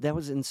that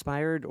was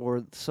inspired,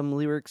 or some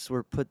lyrics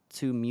were put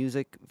to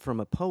music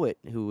from a poet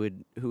who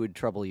would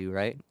trouble you,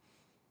 right?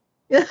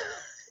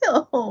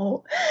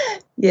 oh,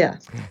 yeah.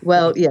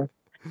 Well, yeah.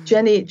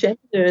 Jenny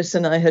Lewis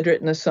and I had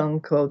written a song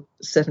called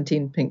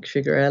 17 Pink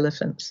Sugar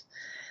Elephants.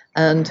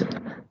 And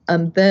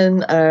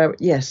then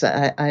yes,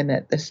 I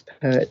met this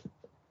poet,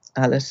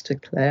 Alistair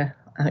Clare,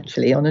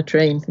 actually on a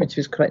train, which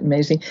was quite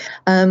amazing.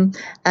 And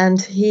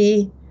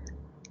he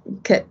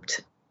kept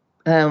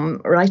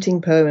writing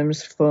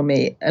poems for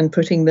me and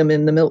putting them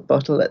in the milk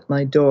bottle at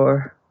my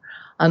door.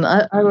 And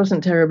I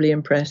wasn't terribly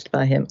impressed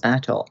by him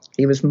at all.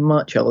 He was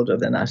much older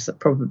than us.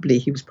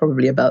 He was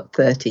probably about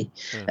 30.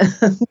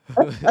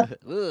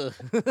 Huh.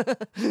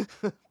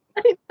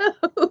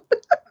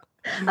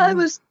 I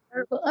was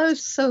terrible. I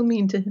was so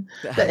mean to him.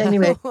 But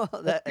anyway, Well,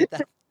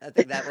 I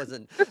think that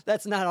wasn't.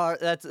 That's not our.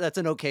 That's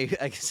an okay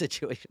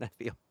situation. I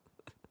feel.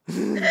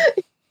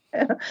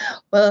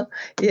 well,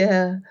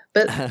 yeah.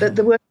 But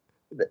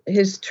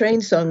his train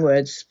song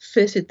words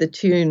fitted the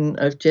tune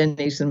of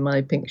Jenny's and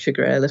my Pink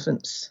Sugar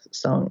Elephants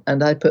song,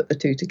 and I put the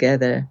two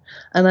together.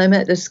 And I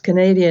met this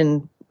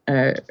Canadian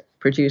uh,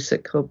 producer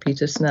called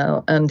Peter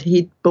Snell, and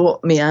he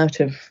bought me out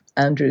of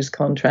Andrew's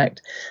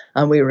contract,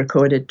 and we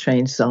recorded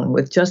Train Song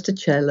with just a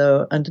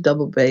cello and a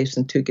double bass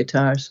and two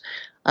guitars,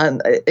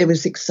 and it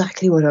was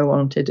exactly what I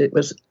wanted. It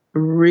was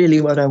really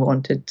what I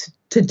wanted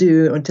to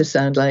do and to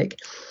sound like.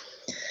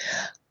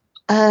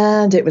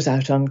 And it was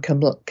out on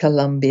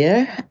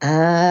Columbia,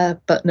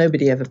 but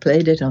nobody ever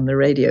played it on the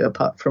radio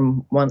apart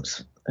from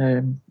once.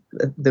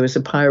 There was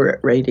a pirate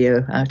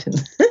radio out in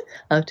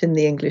out in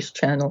the English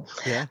Channel,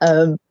 Yeah.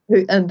 and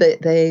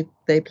they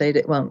played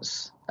it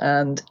once,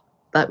 and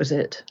that was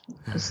it.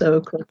 So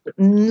of course,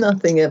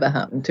 nothing ever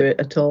happened to it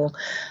at all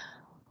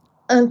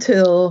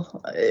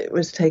until it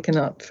was taken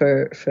up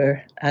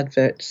for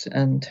adverts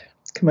and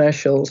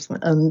commercials,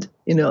 and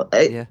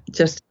it Yeah.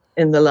 just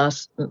in the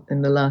last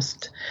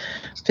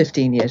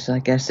 15 years, I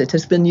guess it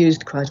has been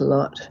used quite a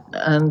lot.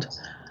 And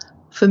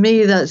for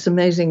me, that's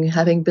amazing,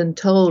 having been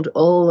told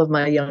all of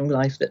my young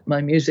life that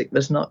my music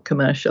was not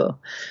commercial.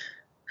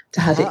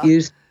 To have it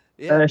used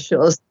in Yeah.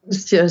 commercials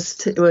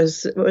it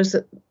was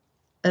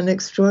an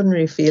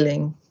extraordinary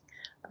feeling.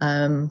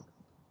 Um,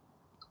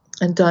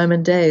 and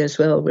Diamond Day as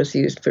well was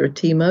used for a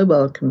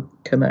T-Mobile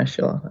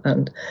commercial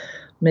and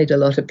made a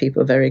lot of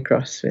people very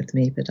cross with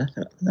me. But I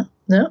thought,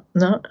 no,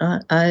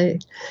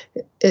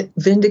 it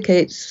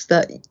vindicates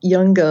that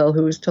young girl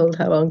who was told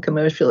how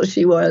uncommercial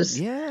she was.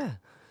 Yeah.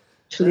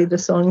 Actually, That the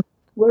songs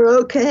were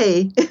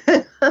okay.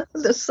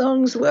 The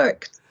songs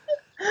worked.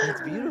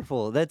 that's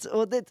beautiful. That's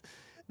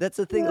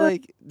the thing. Yeah.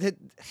 Like that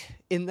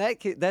in that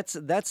case,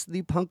 that's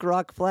the punk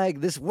rock flag.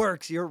 This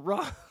works. You're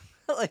wrong.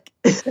 Like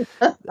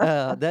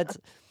that's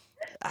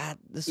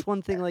this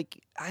one thing. Like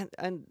I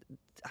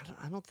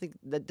don't think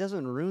that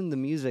doesn't ruin the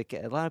music.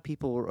 A lot of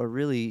people are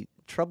really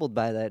troubled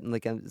by that, and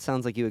like it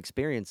sounds like you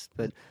experienced.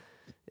 But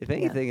if Yeah.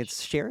 anything,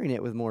 it's sharing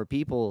it with more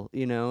people,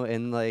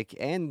 and like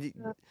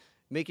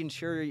making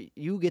sure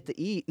you get to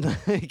eat,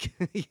 like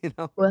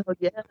Well,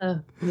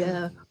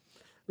 yeah.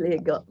 They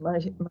got my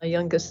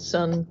youngest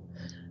son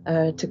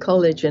to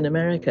college in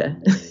America.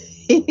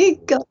 He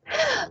got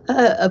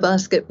a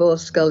basketball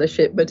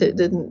scholarship, but it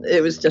didn't.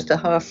 It was just a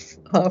half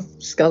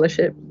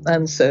scholarship,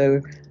 and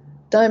so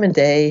Diamond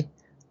Day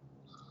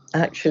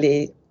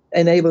actually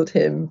enabled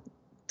him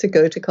to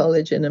go to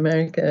college in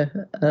America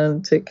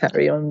to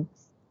carry on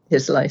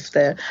his life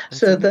there. That's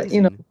So that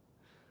amazing.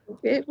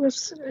 it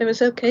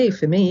was okay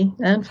for me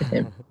and for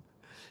him.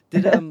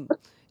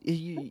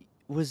 Did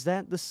was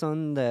that the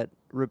son that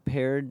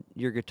repaired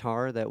your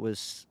guitar that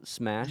was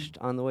smashed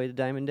on the way to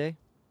Diamond Day?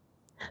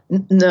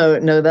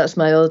 No, that's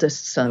my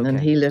oldest son, and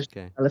Okay. he lives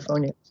Okay. in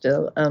California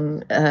still.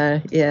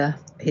 Yeah,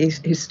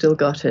 he's still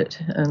got it,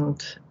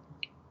 and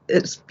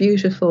it's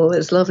beautiful.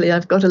 It's lovely.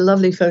 I've got a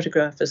lovely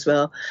photograph as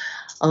well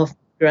of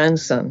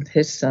grandson,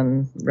 his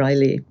son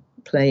Riley,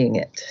 playing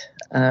it,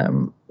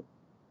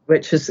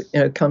 which has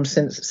come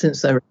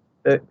since I wrote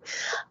the book.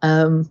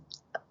 Um,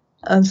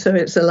 and so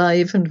it's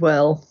alive and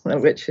well,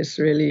 which is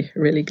really,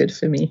 really good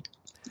for me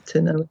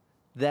to know.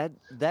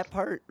 That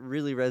part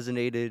really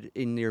resonated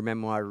in your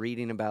memoir,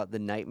 reading about the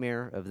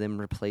nightmare of them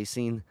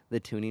replacing the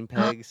tuning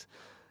pegs.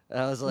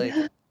 I was like,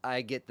 Yeah.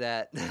 I get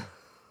that.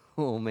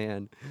 Oh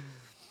man.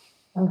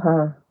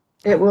 Uh-huh.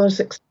 It was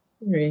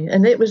extraordinary,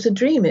 and it was a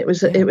dream. It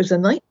Yeah. was a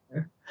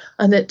nightmare,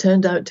 and it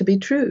turned out to be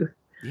true.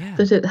 Yeah.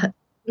 That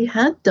he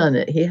had done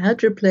it. He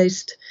had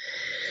replaced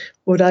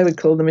what I would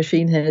call the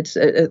machine heads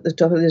at the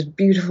top of this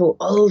beautiful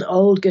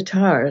old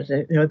guitar.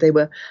 They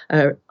were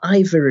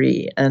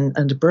ivory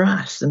and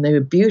brass, and they were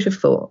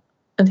beautiful.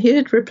 And he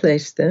had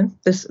replaced them.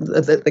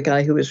 The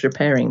guy who was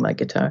repairing my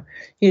guitar,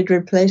 he had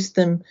replaced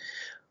them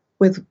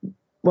with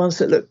ones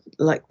that looked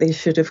like they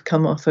should have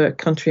come off a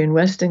country and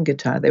western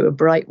guitar. They were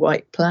bright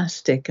white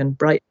plastic and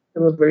bright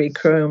silvery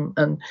chrome,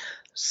 and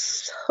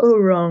so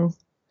wrong.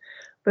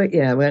 But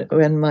yeah,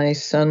 when my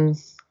son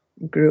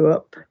grew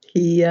up,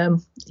 he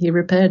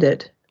repaired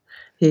it.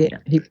 He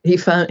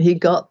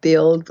got the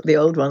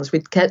old ones.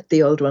 We'd kept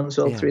the old ones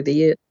all Yeah. through the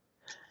year,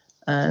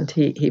 and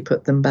he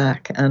put them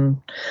back. And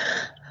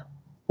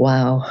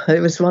wow,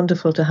 it was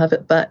wonderful to have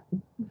it back,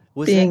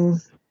 Was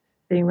that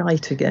being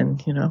right again.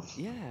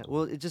 Yeah,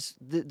 well, it just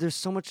there's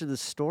so much of the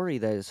story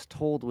that is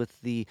told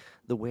with the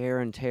wear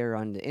and tear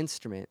on the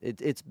instrument.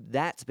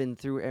 That's been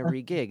through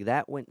every gig.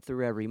 That went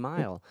through every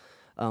mile.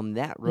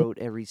 That wrote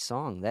every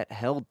song. That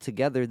held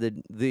together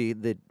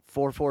the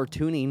 4/4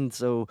 tuning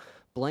so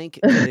blank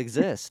could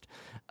exist.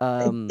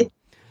 Um,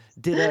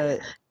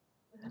 did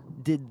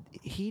did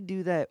he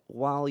do that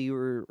while you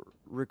were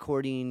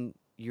recording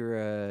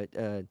your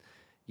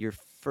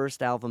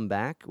first album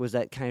back? Was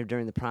that kind of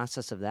during the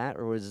process of that,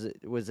 or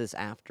was this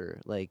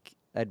after? Like,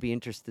 I'd be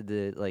interested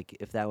to like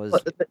if that was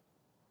What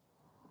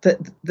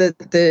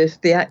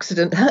the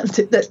accident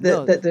happened.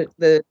 no.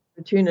 The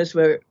tuners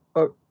were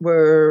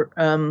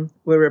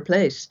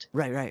replaced.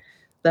 Right, right.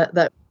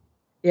 That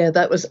Yeah,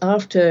 that was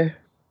after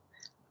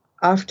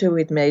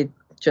we'd made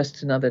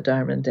Just Another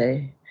Diamond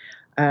Day,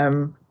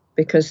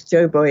 because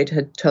Joe Boyd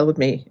had told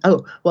me,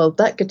 oh, well,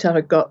 that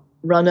guitar got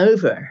run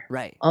over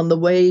Right. on the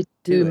way To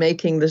to it.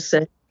 making the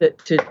set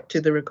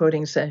to the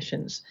recording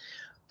sessions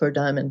for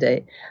Diamond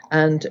Day,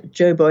 and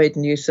Joe Boyd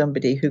knew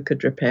somebody who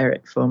could repair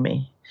it for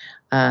me,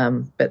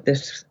 but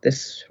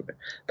this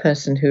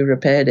person who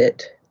repaired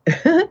it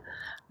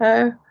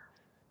uh,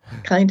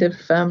 kind of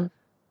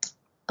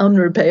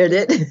unrepaired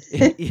it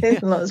in Yeah.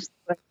 lots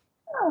of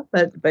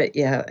ways. But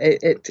yeah,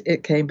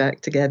 it came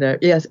back together.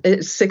 Yes,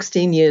 it's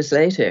 16 years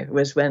later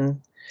was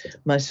when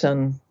my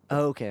son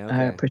Oh, okay,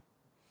 okay. put it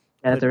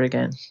Put together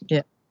again.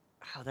 Yeah.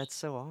 Oh, that's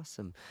so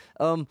awesome.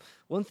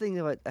 One thing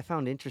that I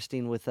found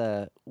interesting with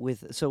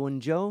so when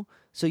Joe,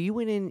 so you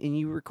went in and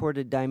you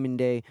recorded Diamond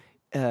Day.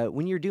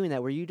 When you were doing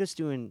that, were you just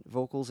doing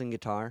vocals and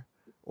guitar,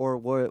 or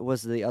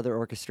was the other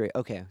orchestra?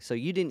 Okay, so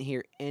you didn't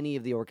hear any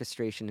of the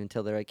orchestration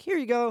until they're like, "Here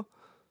you go."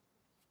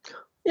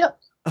 Yeah,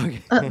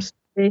 Okay.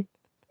 absolutely.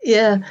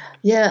 Yeah,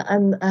 yeah,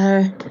 and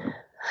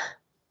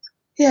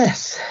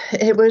yes,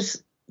 it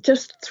was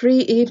just 3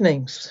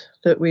 evenings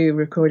that we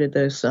recorded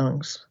those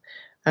songs,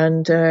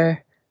 and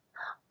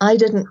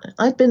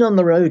I'd been on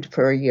the road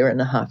for a year and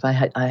a half. I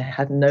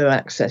had no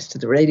access to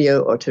the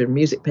radio or to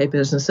music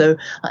papers, and so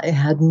I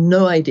had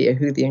no idea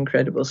who the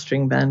Incredible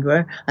String Band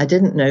were. I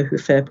didn't know who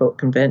Fairport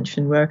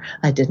Convention were.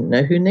 I didn't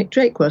know who Nick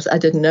Drake was. I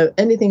didn't know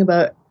anything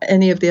about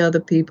any of the other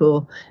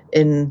people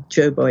in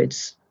Joe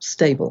Boyd's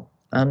stable.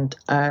 And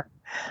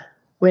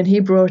when he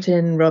brought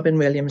in Robin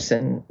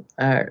Williamson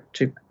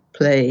to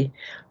play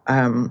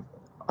on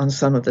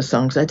some of the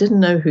songs, I didn't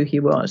know who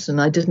he was,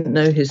 and I didn't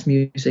know his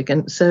music,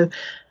 and so.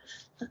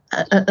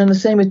 And the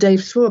same with Dave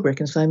Swarbrick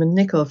and Simon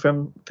Nicol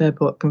from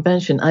Fairport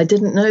Convention. I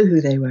didn't know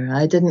who they were.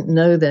 I didn't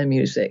know their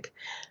music.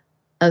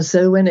 And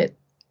so when it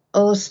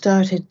all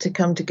started to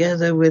come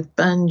together with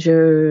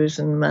banjos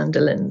and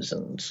mandolins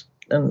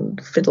and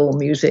fiddle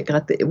music,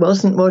 it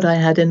wasn't what I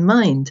had in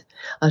mind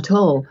at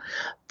all.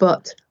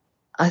 But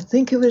I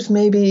think it was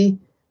maybe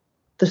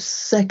the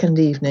second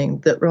evening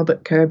that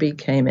Robert Kirby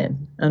came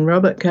in. And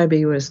Robert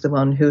Kirby was the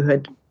one who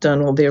had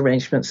done all the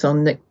arrangements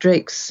on Nick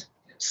Drake's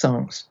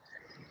songs.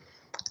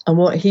 And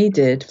what he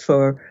did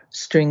for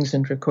strings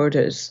and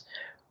recorders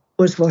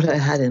was what I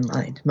had in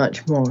mind,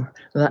 much more,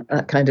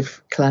 that kind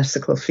of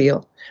classical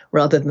feel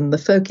rather than the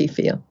folky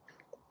feel.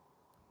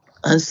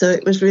 And so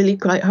it was really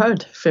quite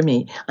hard for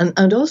me.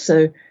 And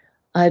also,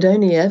 I'd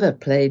only ever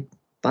played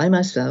by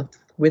myself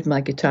with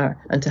my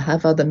guitar, and to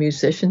have other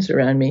musicians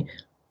around me,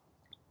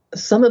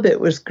 some of it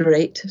was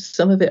great,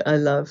 some of it I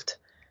loved,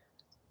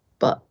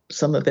 but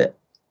some of it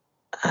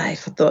I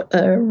thought,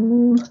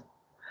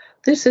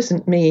 this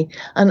isn't me.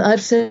 And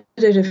I've said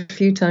it a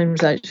few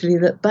times actually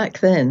that back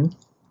then,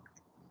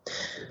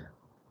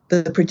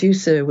 the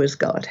producer was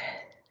God.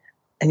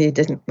 And you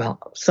didn't,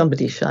 well,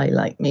 somebody shy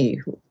like me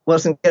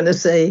wasn't going to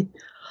say,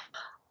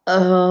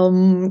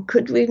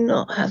 could we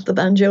not have the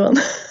banjo on?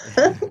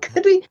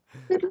 could we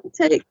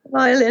take the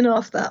violin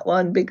off that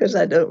one because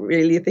I don't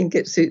really think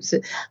it suits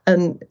it?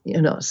 And,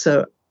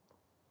 so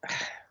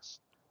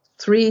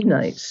 3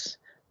 nights,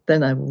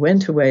 then I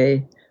went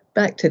away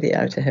back to the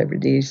Outer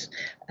Hebrides,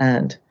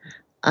 and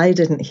I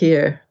didn't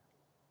hear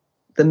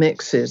the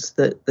mixes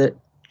that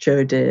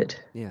Joe did.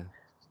 Yeah.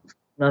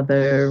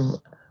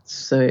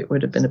 So it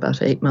would have been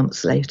about 8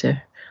 months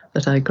later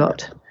that I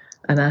got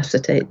an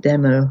acetate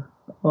demo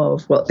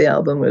of what the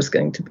album was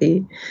going to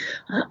be.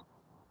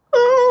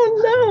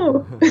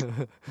 Oh no!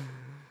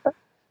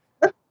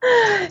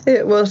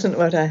 It wasn't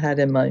what I had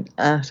in mind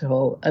at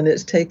all. And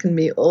it's taken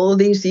me all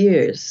these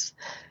years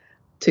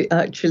to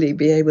actually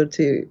be able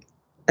to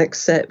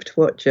accept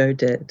what Joe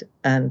did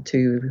and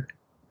to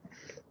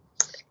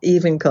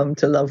even come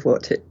to love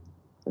what it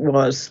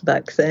was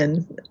back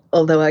then.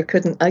 Although I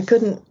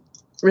couldn't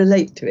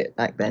relate to it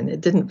back then. It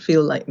didn't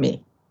feel like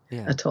me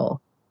at all.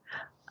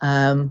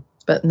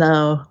 But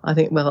now I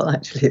think, well,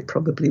 actually, it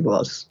probably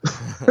was.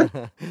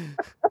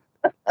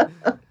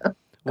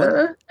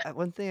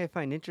 One thing I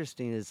find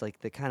interesting is like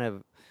the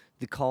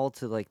call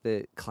to like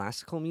the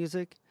classical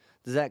music.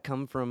 Does that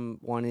come from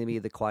wanting to be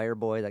the choir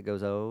boy that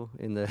goes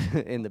in the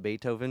in the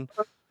Beethoven?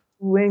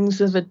 Wings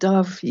of a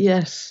Dove,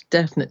 yes,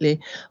 definitely.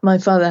 My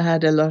father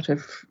had a lot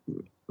of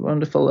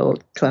wonderful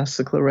old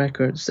classical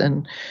records,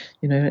 and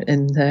in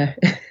the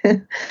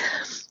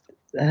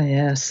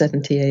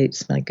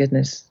 78s, my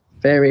goodness,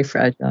 very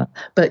fragile.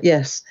 But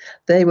yes,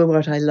 they were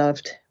what I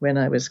loved when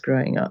I was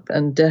growing up,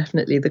 and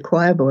definitely the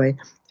choir boy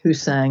who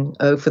sang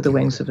 "Oh, for the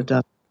Wings of a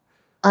Dove."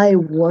 I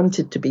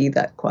wanted to be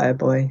that choir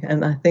boy,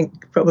 and I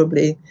think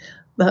probably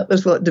that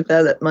was what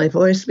developed my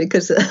voice,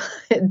 because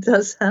it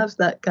does have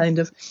that kind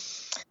of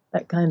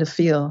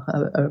feel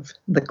of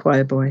the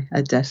choir boy.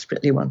 I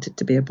desperately wanted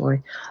to be a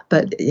boy,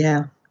 but it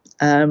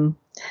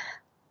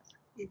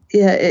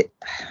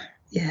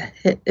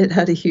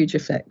had a huge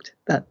effect.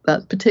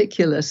 That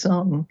particular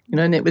song,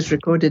 and it was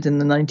recorded in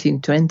the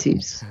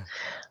 1920s.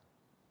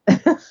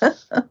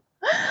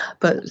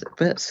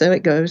 but so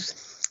it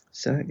goes.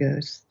 So it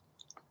goes.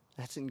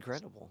 That's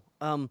incredible.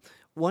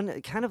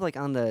 One kind of like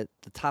on the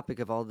topic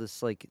of all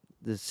this, like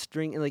the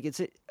string, like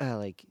it's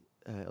like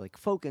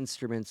folk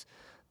instruments.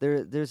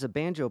 There's a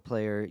banjo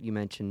player you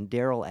mentioned,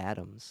 Daryl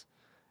Adams,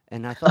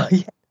 and I thought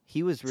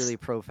he was really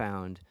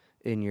profound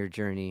in your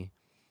journey.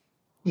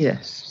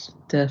 Yes,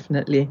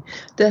 definitely,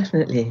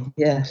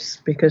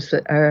 yes, because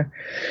I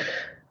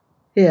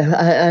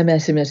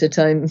met him at a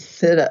time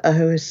that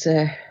I was.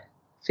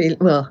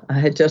 I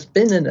had just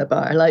been in a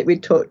bar, like we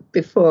talked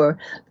before,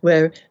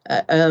 where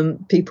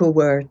people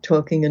were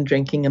talking and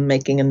drinking and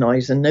making a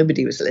noise, and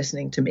nobody was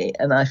listening to me.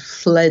 And I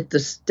fled the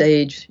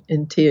stage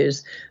in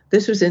tears.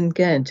 This was in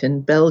Ghent,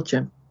 in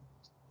Belgium.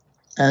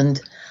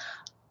 And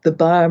the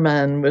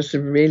barman was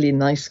a really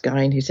nice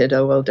guy, and he said,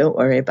 "Oh, well, don't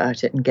worry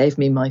about it," and gave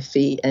me my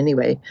fee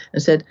anyway,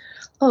 and said,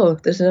 "Oh,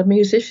 there's a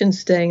musician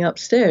staying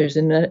upstairs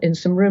in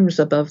some rooms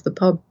above the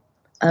pub,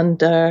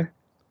 and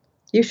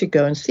you should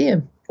go and see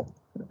him."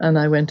 And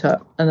I went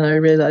up, and I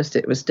realized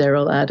it was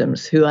Daryl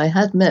Adams, who I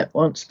had met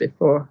once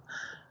before.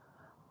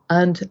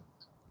 And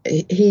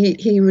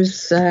he was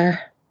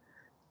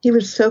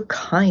so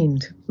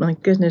kind. My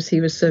goodness, he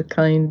was so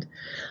kind.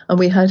 And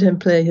we had him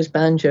play his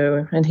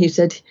banjo, and he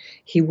said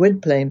he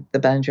would play the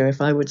banjo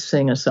if I would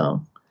sing a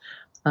song.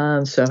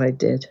 And so I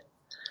did.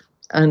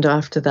 And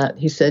after that,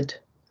 he said,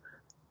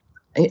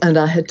 and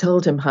I had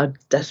told him how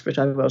desperate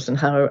I was, and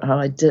how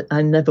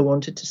I never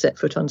wanted to set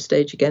foot on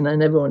stage again. I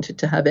never wanted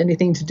to have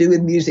anything to do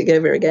with music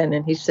ever again.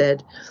 And he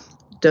said,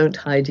 "Don't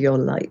hide your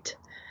light."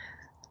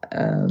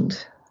 And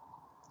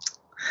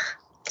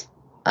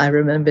I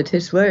remembered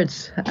his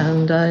words,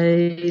 and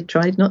I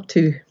tried not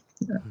to.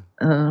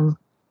 And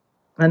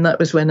that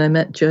was when I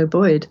met Joe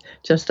Boyd,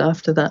 just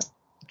after that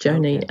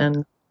journey,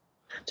 and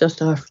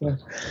just after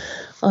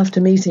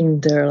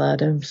meeting Daryl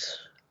Adams.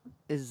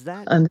 Is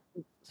that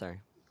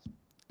sorry?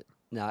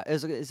 No,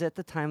 is at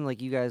the time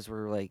like you guys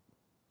were like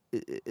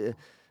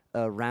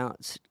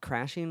around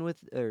crashing with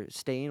or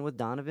staying with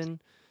Donovan?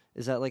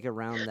 Is that like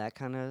around that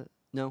kind of?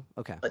 No,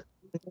 okay.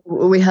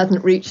 We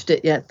hadn't reached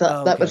it yet.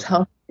 That was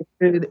half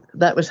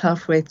that was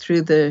halfway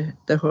through the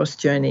horse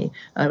journey.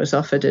 I was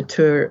offered a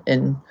tour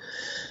in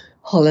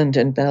Holland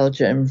and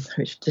Belgium,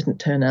 which didn't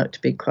turn out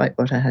to be quite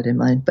what I had in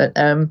mind. But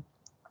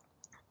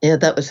yeah,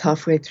 that was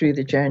halfway through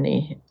the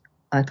journey.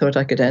 I thought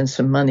I could earn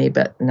some money,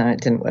 but no,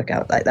 it didn't work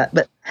out like that.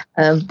 But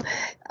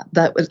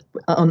that was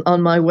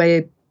on my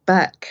way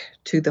back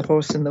to the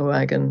horse and the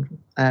wagon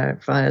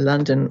via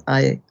London.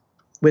 I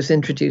was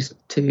introduced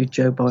to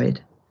Joe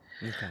Boyd,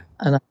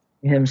 and I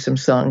gave him some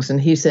songs,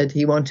 and he said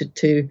he wanted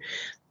to.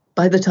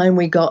 By the time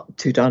we got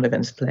to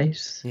Donovan's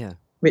place,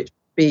 which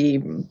would be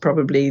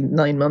probably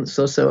 9 months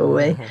or so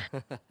away,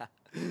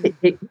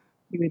 he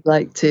would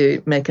like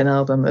to make an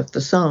album of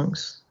the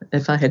songs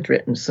if I had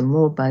written some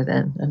more by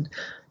then. And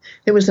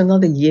it was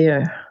another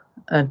year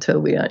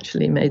until we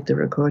actually made the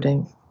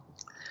recording.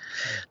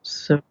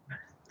 So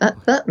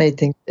that made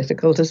things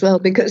difficult as well,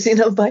 because,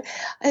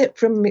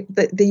 from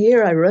the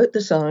year I wrote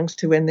the songs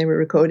to when they were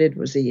recorded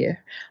was a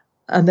year,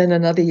 and then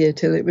another year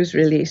till it was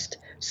released.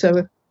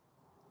 So,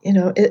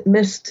 it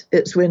missed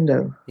its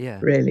window,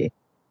 really.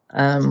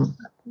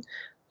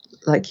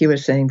 Like you were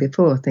saying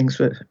before, things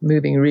were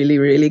moving really,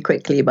 really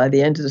quickly by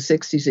the end of the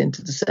 60s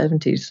into the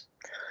 70s.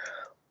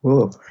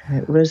 Whoa,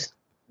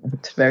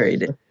 it's very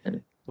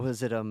different.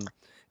 Was it,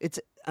 it's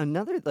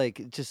another,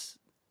 just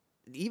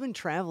even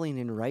traveling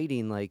and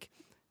writing,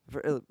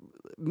 for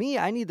me,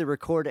 I need to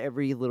record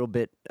every little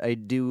bit I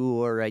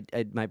do, or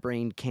my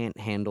brain can't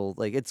handle,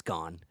 it's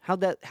gone.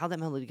 How'd that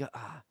melody go?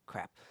 Ah,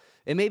 crap.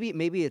 And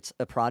maybe it's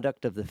a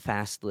product of the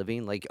fast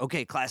living,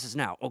 okay, classes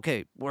now,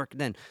 okay, work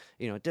then,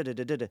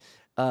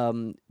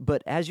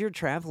 but as you're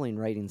traveling,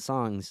 writing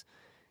songs,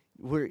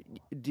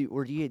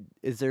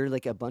 is there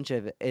a bunch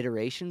of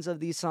iterations of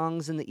these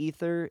songs in the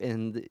ether?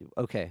 And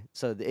okay,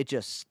 so it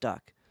just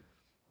stuck.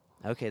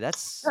 Okay,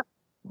 that's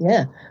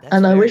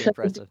and I wish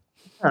impressive.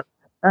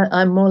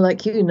 I'm more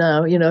like you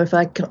now. If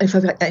I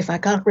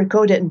can't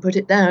record it and put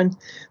it down,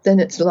 then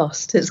it's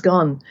lost, it's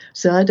gone.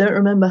 So I don't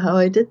remember how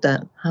I did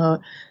that.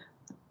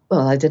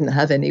 Well, I didn't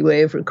have any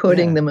way of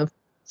recording them.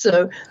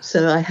 So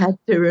I had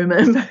to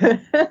remember.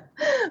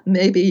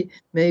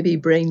 maybe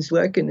brains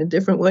work in a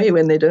different way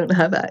when they don't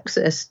have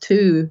access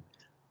to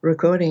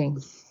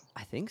recording.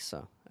 I think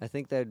so. I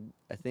think,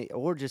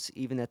 or just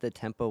even at the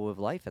tempo of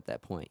life at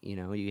that point,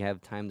 you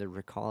have time to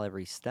recall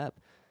every step.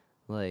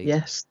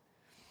 Yes.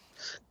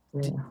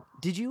 Yeah.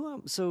 Did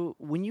you so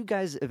when you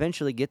guys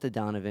eventually get to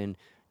Donovan,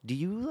 do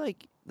you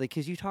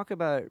because you talk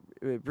about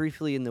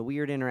briefly in the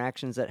weird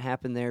interactions that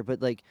happen there,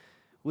 but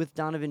with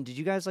Donovan, did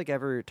you guys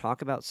ever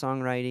talk about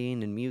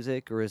songwriting and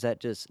music, or is that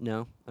just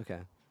no? Okay.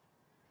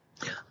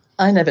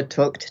 I never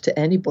talked to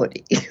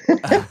anybody.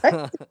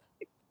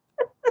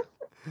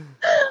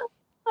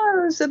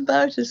 I was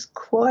about as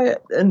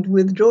quiet and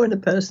withdrawn a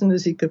person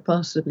as you could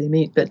possibly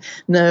meet. But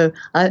no,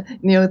 I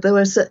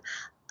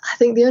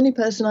think the only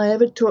person I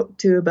ever talked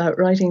to about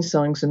writing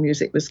songs and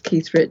music was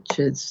Keith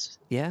Richards.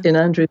 Yeah. In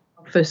Andrew's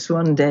office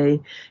one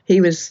day,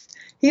 he was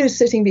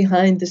sitting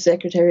behind the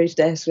secretary's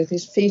desk with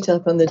his feet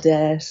up on the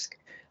desk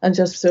and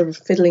just sort of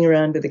fiddling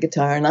around with the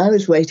guitar. And I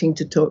was waiting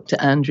to talk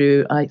to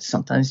Andrew. I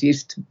sometimes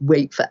used to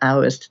wait for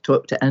hours to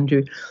talk to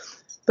Andrew.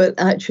 But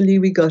actually,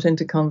 we got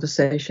into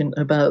conversation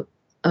about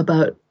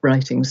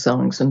writing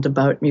songs and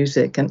about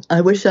music. And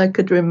I wish I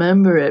could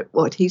remember it,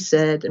 what he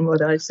said and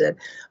what I said.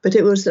 But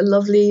it was a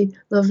lovely,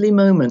 lovely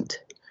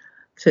moment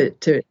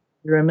to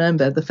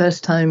remember. The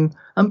first time,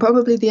 and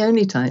probably the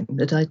only time,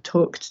 that I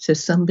talked to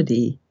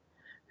somebody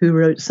who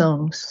wrote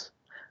songs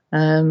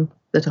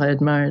that I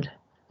admired.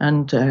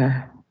 And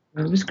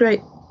it was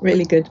great,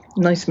 really good,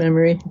 nice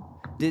memory.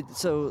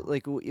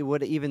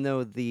 What, even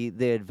though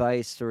the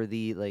advice or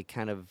the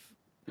kind of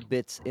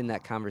bits in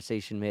that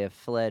conversation may have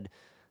fled,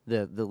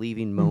 the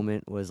leaving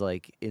moment was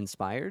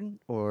inspired,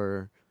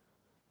 or?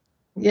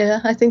 Yeah,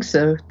 I think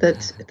so.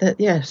 That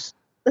yes,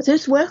 that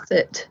it's worth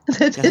it.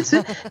 That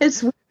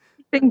it's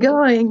been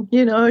going.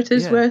 It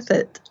is worth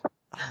it.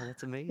 Oh,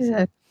 that's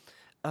amazing.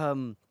 Yeah.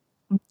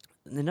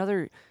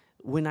 Another,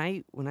 when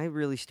I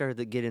really started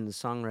to get into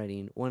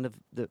songwriting, one of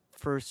the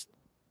first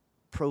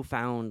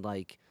profound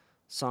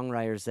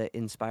songwriters that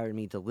inspired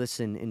me to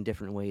listen in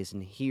different ways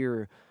and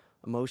hear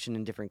emotion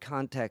in different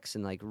contexts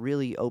and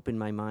really open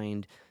my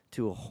mind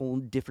to a whole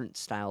different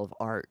style of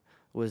art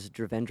was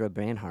Devendra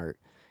Banhart.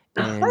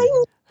 And I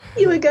knew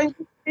you were going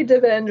to say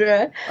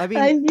Devendra. I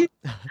mean,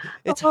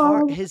 it's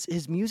hard.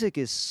 His music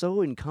is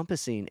so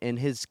encompassing, and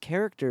his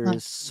character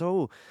is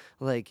so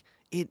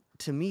it.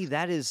 To me,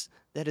 that is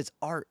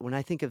art. When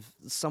I think of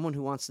someone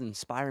who wants to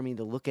inspire me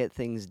to look at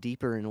things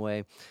deeper in a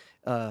way,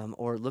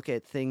 or look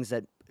at things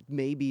that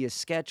may be a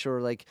sketch,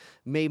 or I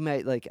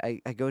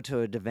go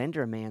to a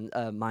Devendra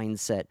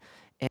mindset,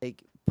 and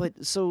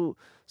but so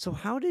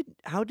how did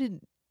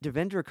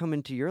Devendra come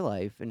into your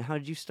life, and how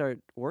did you start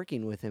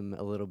working with him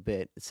a little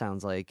bit? It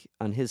sounds like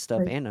on his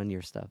stuff and on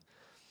your stuff.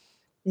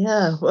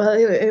 Yeah, well,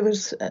 it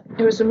was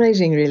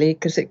amazing, really,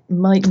 because it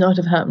might not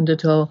have happened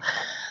at all.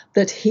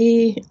 That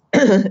he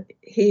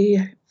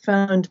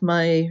found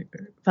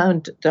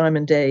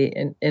Diamond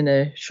Day in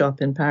a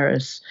shop in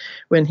Paris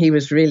when he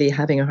was really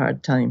having a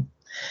hard time,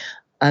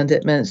 and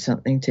it meant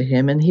something to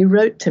him. And he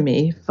wrote to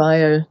me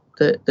via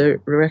the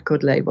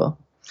record label.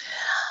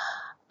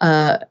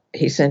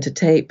 He sent a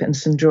tape and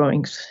some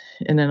drawings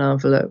in an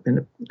envelope,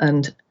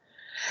 and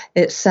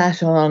it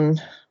sat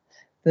on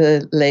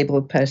the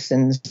label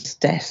person's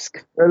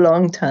desk for a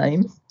long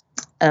time.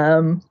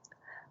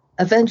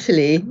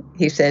 Eventually,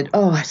 he said,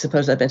 "Oh, I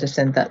suppose I better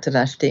send that to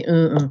Vashti."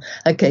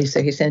 Okay,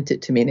 so he sent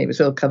it to me, and it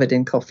was all covered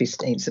in coffee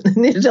stains,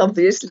 and it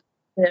obviously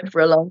been there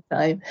for a long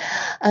time.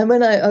 And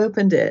when I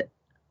opened it,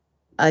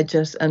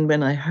 and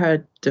when I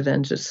heard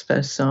Devendra's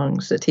first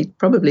songs that he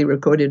probably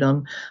recorded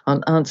on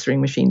answering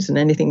machines and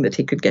anything that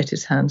he could get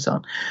his hands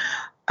on,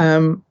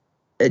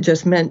 it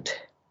just meant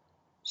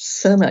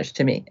so much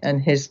to me,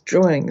 and his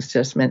drawings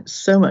just meant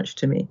so much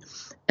to me.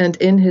 And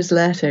in his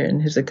letter, in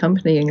his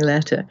accompanying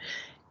letter,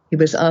 he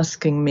was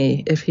asking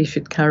me if he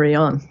should carry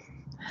on.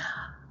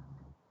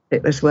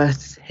 It was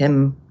worth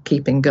him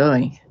keeping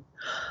going.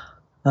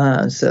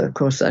 So of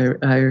course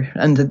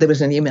and there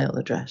was an email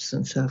address,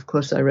 and so of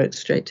course I wrote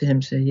straight to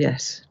him, say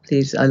yes,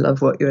 please, I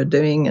love what you're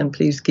doing, and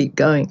please keep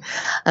going.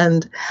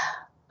 And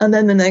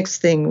then the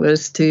next thing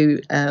was to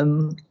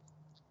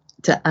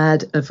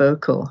add a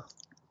vocal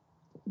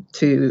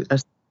to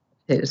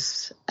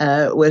his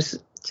was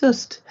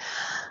just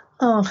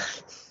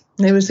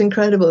it was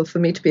incredible for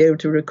me to be able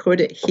to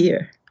record it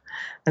here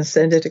and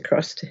send it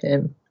across to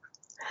him.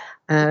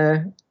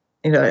 At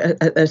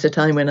a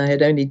time when I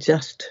had only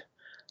just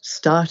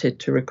started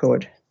to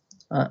record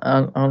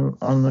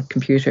on the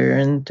computer,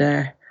 and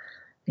I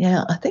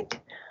think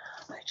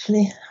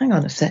actually, hang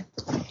on a sec.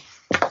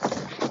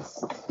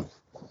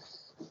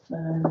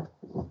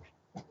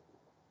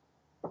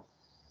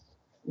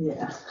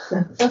 Yeah.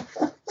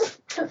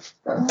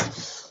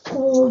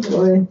 Oh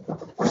boy.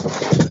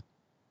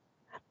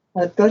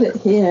 I've got it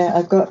here.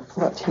 I've got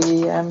what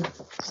he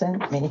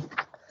sent me.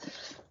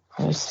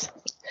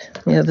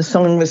 The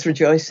song was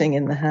 "Rejoicing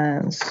in the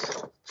Hands."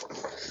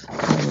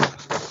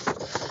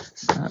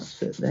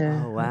 That's it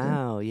there. Oh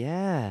wow,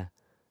 yeah.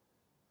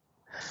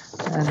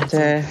 And That's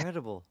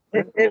incredible.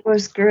 it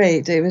was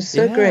great. It was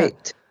so Yeah.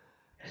 great to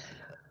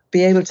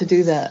be able to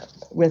do that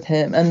with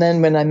him. And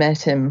then when I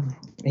met him,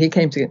 he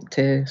came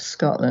to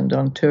Scotland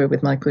on tour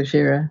with Michael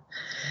Gira,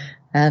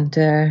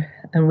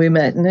 and we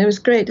met, and it was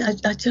great.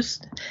 I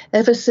just,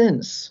 ever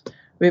since,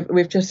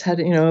 we've just had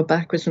a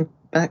back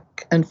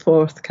and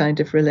forth kind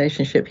of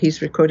relationship.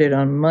 He's recorded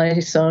on my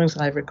songs,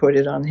 I've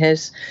recorded on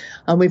his,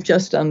 and we've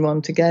just done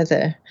one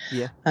together.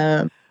 Yeah.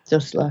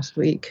 Just last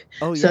week.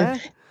 Oh So yeah.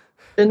 it's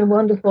been a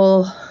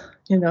wonderful.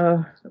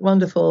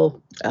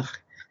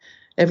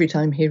 Every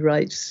time he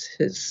writes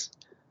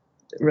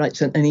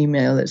an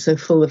email, it's so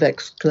full of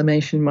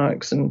exclamation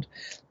marks and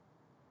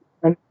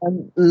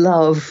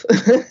love.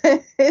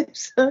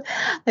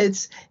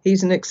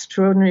 He's an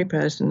extraordinary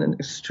person, an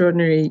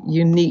extraordinary,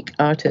 unique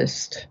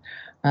artist,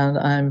 and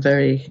I'm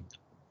very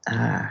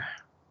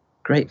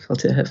grateful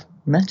to have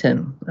met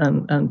him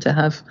and to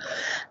have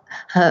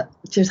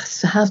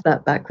just to have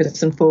that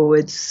backwards and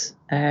forwards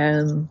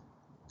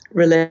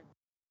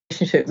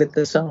relationship with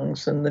the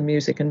songs and the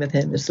music, and with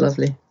him is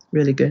lovely,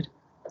 really good.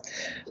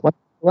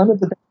 One of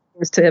the best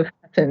things to have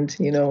happened,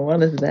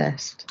 one of the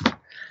best.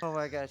 Oh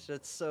my gosh,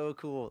 that's so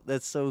cool.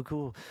 That's so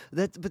cool.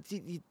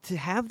 To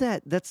have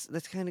that, that's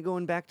kind of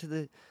going back to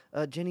the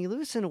Jenny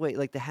Lewis in a way,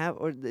 like to have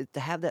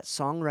that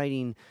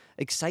songwriting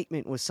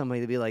excitement with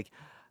somebody to be like,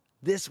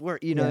 this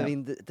work, what I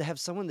mean, to have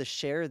someone to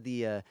share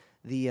the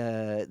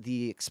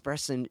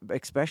expression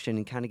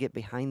and kind of get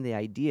behind the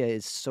idea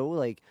is so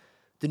like,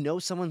 to know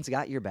someone's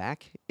got your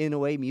back in a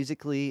way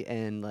musically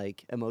and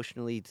like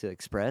emotionally to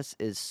express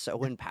is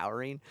so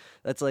empowering.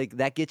 That's like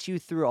that gets you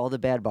through all the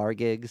bad bar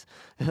gigs.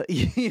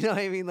 You know what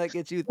I mean? Like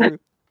gets you through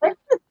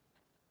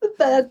The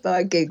bad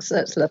bar gigs.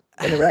 That's lovely.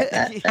 I'm going to write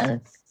that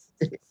down.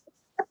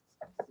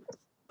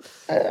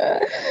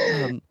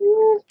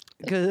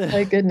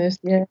 My goodness,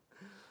 yeah,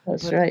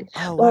 that's right.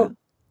 Oh Well,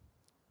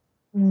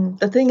 wow.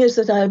 The thing is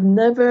that I've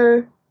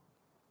never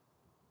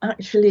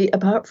actually,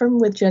 apart from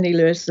with Jenny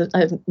Lewis, that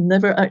I've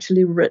never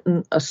actually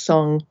written a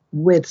song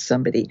with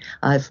somebody.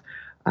 I've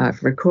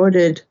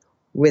recorded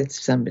with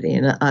somebody,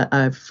 and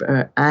I've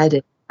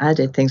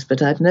added things,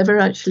 but I've never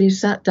actually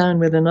sat down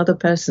with another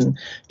person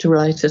to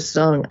write a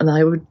song. And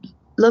I would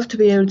love to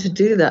be able to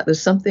do that.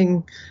 There's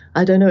something,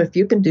 I don't know if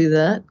you can do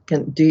that.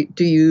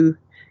 Do you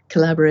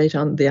collaborate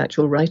on the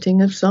actual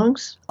writing of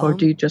songs, or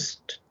do you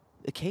just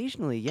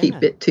occasionally, yeah,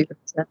 keep it to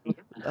yourself?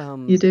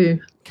 You do.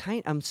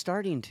 I'm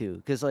starting to,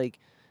 because like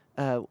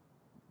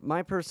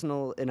my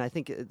personal, and I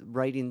think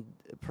writing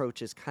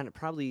approach is kind of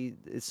probably,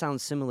 it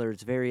sounds similar.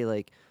 It's very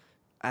like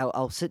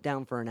I'll sit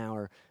down for an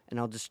hour and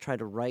I'll just try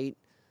to write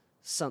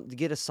to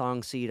get a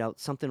song seed out.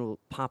 Something will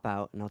pop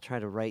out, and I'll try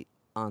to write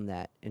on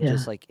that and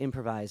just like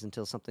improvise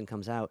until something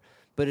comes out.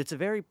 But it's a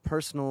very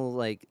personal,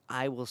 like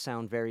I will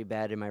sound very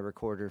bad in my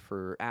recorder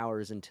for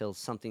hours until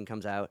something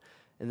comes out,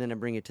 and then I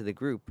bring it to the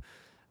group.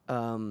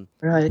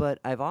 Right. But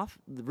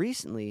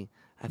recently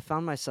I've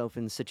found myself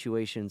in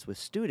situations with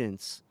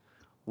students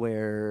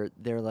where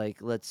they're like,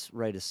 let's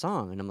write a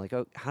song. And I'm like,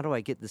 oh, how do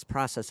I get this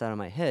process out of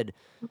my head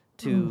Oh,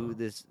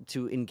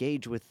 to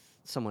engage with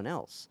someone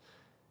else?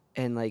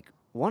 And like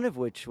one of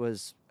which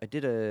was I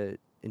did a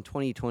in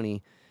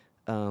 2020.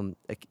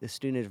 A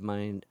student of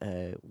mine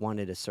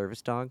wanted a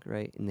service dog,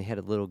 right? And they had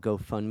a little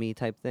GoFundMe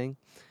type thing,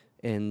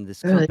 and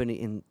this really?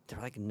 company, and they're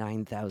like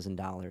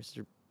 $9,000.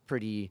 They're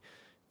pretty,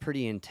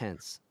 pretty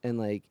intense, and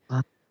like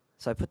Wow.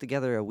 so I put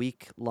together a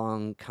week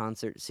long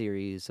concert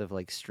series of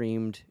like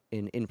streamed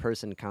in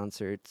person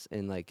concerts,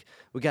 and like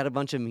we got a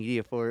bunch of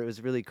media for it. It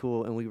was really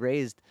cool, and we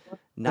raised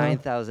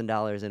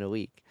 $9,000 in a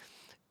week,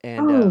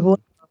 and Oh, wow.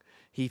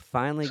 he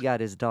finally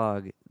got his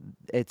dog.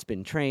 It's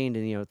been trained,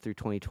 and through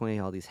 2020,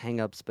 all these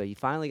hangups, but he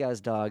finally got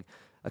his dog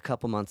a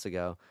couple months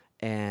ago,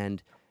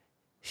 and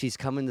she's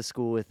coming to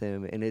school with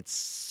him, and it's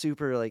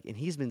super like, and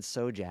he's been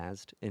so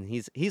jazzed, and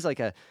he's like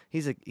a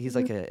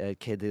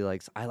kid who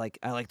likes I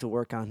like to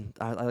work on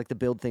I like to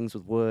build things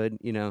with wood,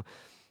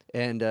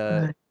 and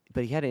Right.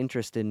 but he had an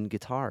interest in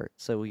guitar,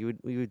 so we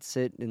would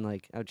sit and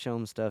like I would show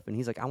him stuff, and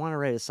he's like, I want to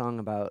write a song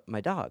about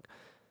my dog.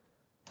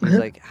 He's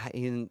like,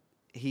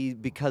 he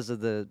because of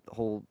the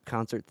whole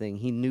concert thing,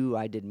 he knew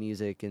I did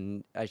music,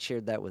 and I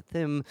shared that with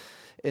him.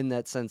 In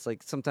that sense,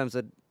 like sometimes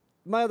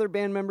my other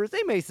band members,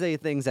 they may say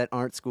things that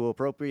aren't school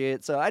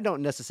appropriate, so I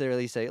don't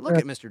necessarily say, "Look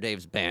at Mr.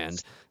 Dave's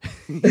band."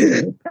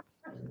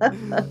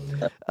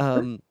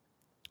 um,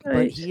 but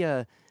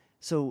Right.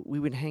 so we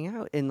would hang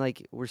out, and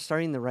like we're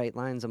starting to write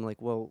lines. I'm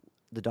like, well,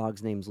 the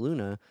dog's name's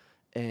Luna,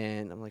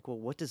 and I'm like, well,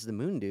 what does the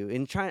moon do?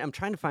 And I'm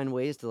trying to find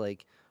ways to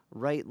like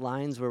write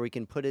lines where we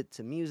can put it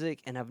to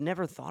music, and I've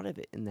never thought of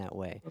it in that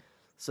way.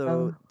 So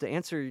Oh, to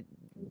answer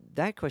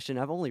that question,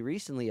 I've only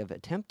recently have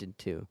attempted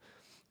to,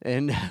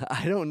 and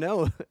I don't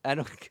know. I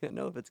don't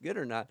know if it's good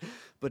or not,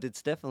 but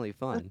it's definitely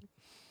fun.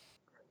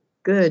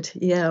 good.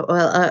 Yeah.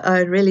 Well,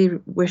 I really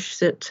wish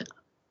that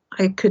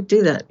I could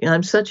do that.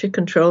 I'm such a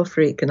control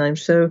freak and I'm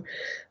so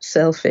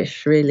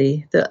selfish,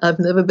 really, that I've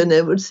never been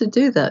able to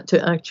do that,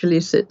 to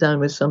actually sit down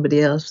with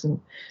somebody else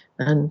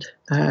and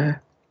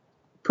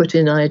put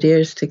in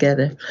ideas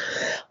together.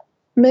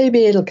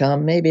 Maybe it'll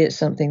come. Maybe it's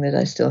something that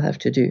I still have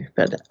to do.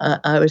 But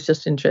I was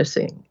just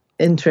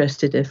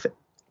interested if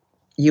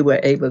you were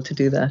able to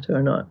do that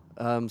or not.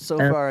 So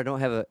Um, far, I don't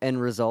have an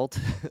end result,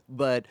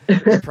 but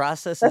the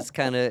process is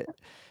kind of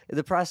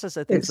the process.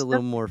 I think is a it's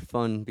little more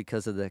fun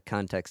because of the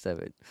context of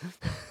it.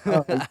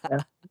 oh yeah,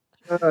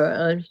 sure.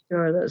 I'm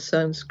sure that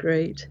sounds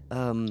great.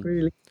 um,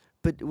 Really.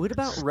 but what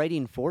about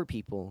writing for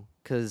people?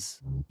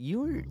 Because you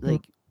were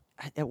like,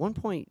 at one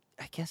point,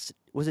 I guess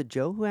was it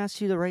Joe who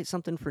asked you to write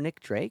something for Nick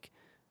Drake?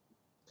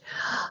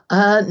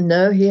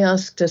 No, he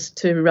asked us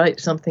to write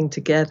something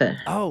together.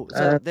 Oh,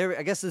 so Uh, there.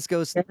 I guess this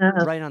goes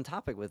yeah, right on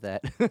topic with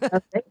that.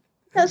 okay.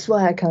 That's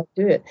why I can't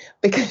do it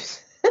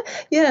because,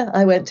 yeah,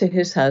 I went to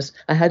his house.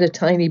 I had a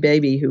tiny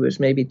baby who was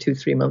maybe 2,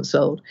 3 months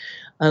old,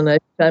 and every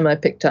time I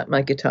picked up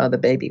my guitar, the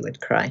baby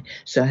would cry,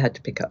 so I had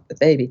to pick up the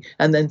baby.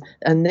 And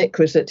Nick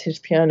was at his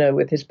piano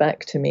with his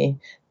back to me,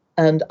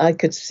 and I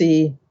could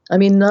see. I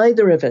mean,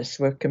 neither of us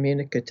were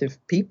communicative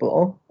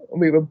people.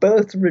 We were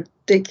both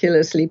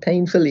ridiculously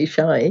painfully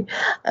shy.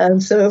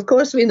 And so, of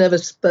course, we never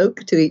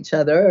spoke to each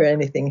other or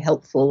anything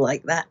helpful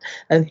like that.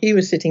 And he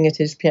was sitting at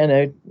his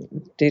piano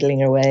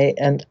doodling away,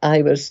 and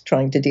I was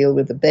trying to deal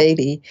with the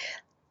baby.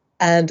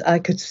 And I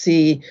could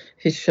see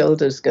his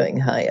shoulders going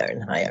higher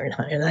and higher and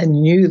higher. And I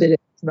knew that it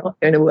was not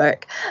going to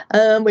work.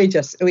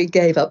 We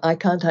gave up. I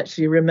can't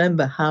actually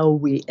remember how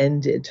we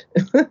ended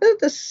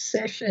the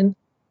session.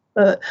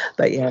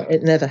 But yeah,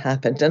 it never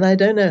happened. And I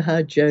don't know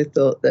how Joe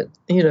thought that,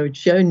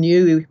 Joe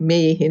knew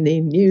me and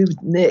he knew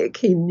Nick,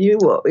 he knew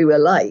what we were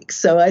like.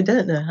 So I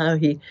don't know how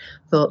he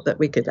thought that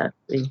we could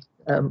actually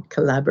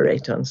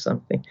collaborate on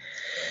something.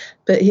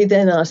 But he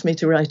then asked me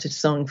to write a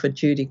song for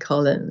Judy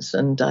Collins,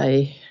 and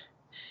I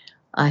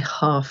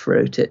half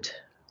wrote it.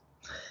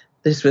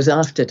 This was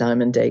after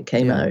Diamond Day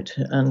came Yeah. out,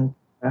 and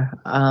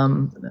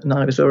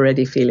I was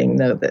already feeling,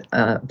 no,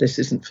 that this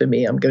isn't for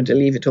me. I'm going to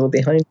leave it all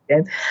behind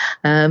again,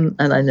 and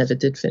I never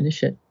did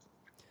finish it.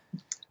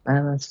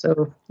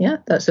 So yeah,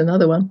 that's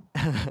another one.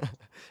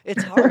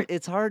 It's hard.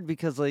 It's hard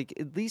because, like,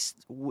 at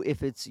least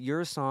if it's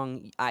your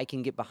song, I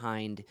can get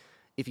behind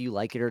if you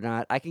like it or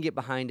not. I can get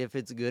behind if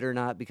it's good or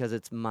not because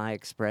it's my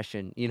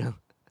expression.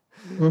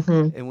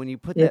 Hmm. And when you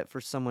put Yeah. that for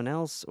someone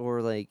else,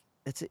 or like,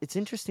 it's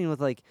interesting with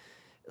like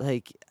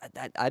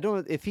I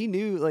don't if he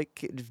knew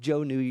like if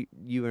Joe knew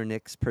you or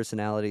Nick's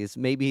personalities,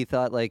 maybe he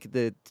thought like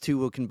the two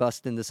will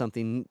combust into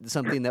something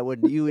that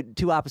would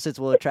two opposites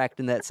will attract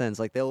in that sense.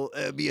 Like they'll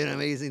be an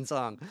amazing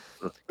song.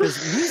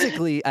 Because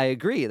musically, I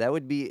agree that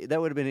would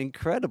have been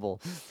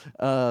incredible.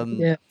 Um,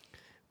 Yeah.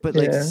 but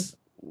like Yeah.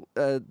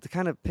 to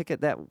kind of pick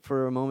at that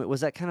for a moment,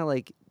 was that kind of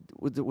like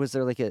was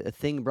there like a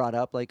thing brought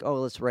up like, oh,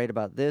 let's write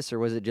about this, or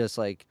was it just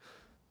like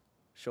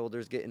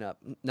shoulders getting up,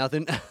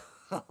 nothing?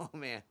 Oh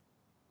man.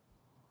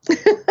 Yeah,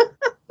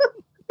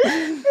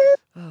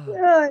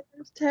 it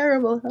was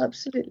terrible,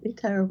 absolutely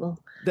terrible.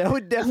 That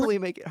would definitely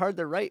make it hard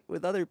to write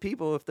with other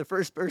people if the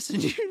first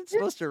person you're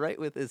supposed to write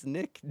with is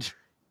Nick.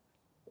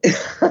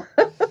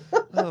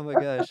 Oh my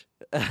gosh.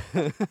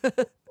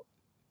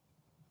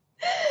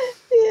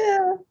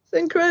 Yeah, it's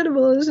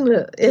incredible, isn't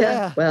it? Yeah.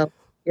 Yeah. Well,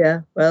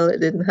 yeah. Well, it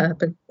didn't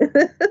happen.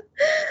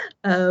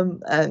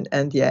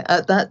 And yeah,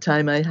 at that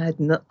time I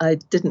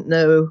didn't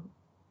know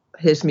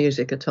his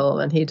music at all,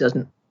 and he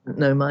doesn't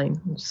know mine.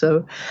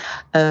 So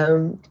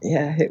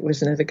yeah, it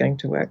was never going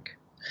to work.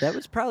 That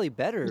was probably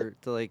better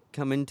to like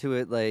come into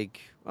it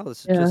like, oh,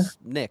 this is Yeah.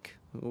 just Nick.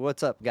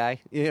 What's up,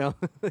 guy? You know.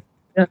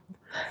 Yeah.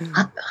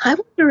 I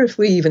wonder if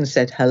we even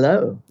said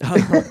hello. Oh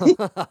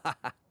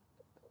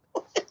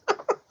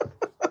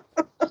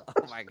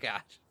my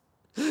gosh.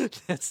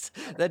 That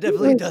It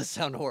definitely was, does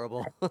sound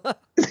horrible.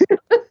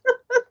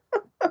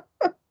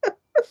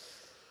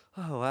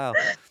 Oh wow.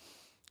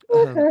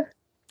 Um,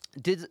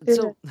 did yeah.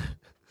 so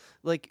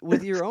like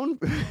with your own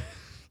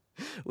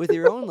with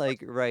your own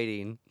like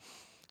writing,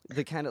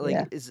 the kind of like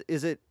Yeah.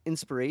 is it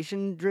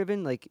inspiration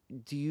driven? Like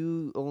do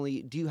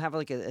you have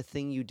like a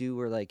thing you do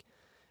where like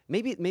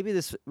maybe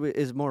this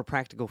is more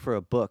practical for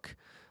a book,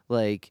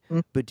 like,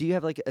 Mm. but do you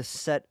have like a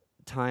set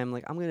time,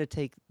 like I'm gonna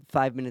take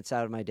 5 minutes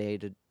out of my day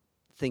to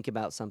think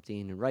about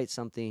something and write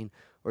something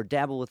or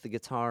dabble with the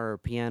guitar or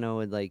piano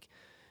and like,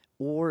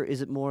 or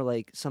is it more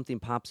like something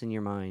pops in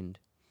your mind?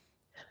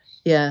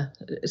 Yeah,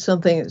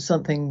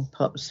 something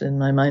pops in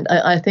my mind.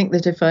 I think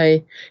that if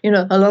a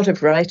lot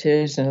of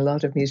writers and a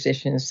lot of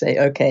musicians say,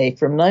 okay,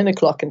 from 9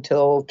 o'clock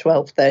until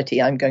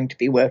 12:30, I'm going to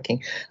be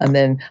working, and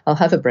then I'll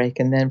have a break,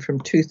 and then from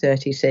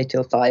 2:30, say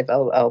till 5,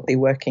 I'll be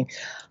working.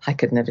 I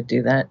could never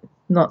do that.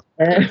 Not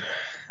ever,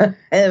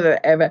 ever,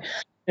 ever.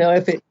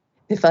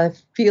 If I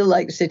feel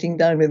like sitting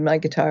down with my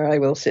guitar, I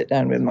will sit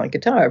down with my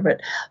guitar.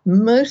 But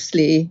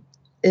mostly,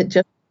 it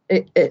just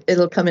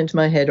it'll come into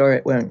my head or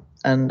it won't,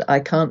 and I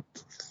can't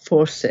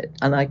force it,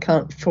 and I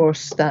can't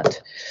force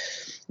that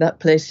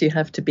place you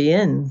have to be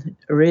in,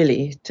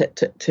 really,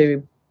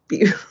 to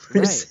be Right.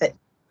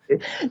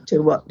 receptive to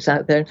what's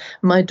out there.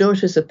 My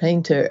daughter's a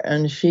painter,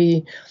 and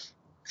she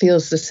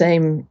feels the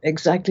same,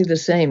 exactly the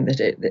same.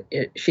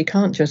 She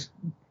can't just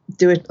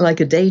do it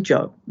like a day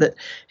job. That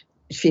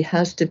she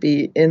has to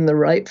be in the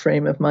right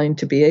frame of mind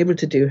to be able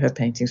to do her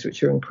paintings,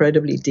 which are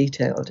incredibly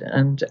detailed,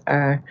 and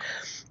are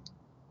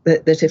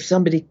that if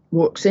somebody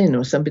walks in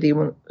or somebody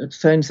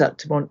phones up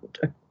to want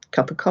a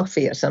cup of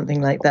coffee or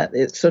something like that,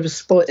 it sort of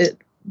it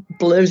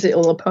blows it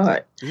all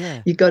apart.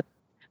 Yeah. You got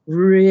to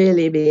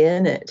really be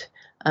in it,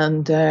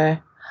 and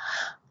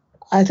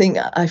I think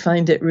I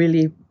find it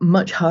really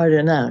much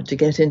harder now to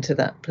get into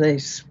that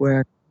place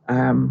where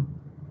um,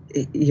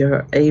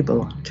 you're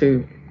able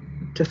to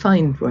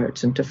find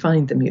words and to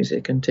find the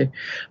music and to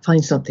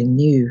find something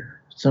new,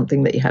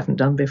 something that you haven't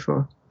done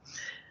before.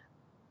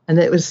 And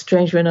it was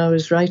strange when I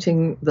was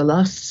writing the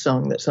last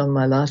song that's on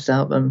my last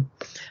album,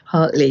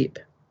 Heart Leap.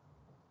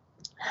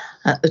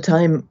 At the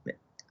time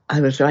I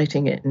was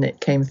writing it and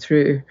it came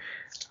through,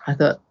 I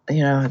thought,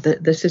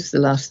 this is the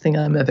last thing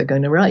I'm ever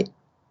going to write.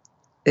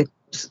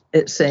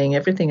 It's saying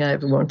everything I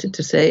ever wanted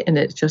to say, and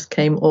it just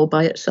came all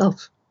by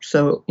itself.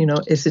 So,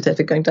 is it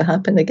ever going to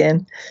happen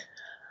again?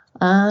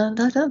 And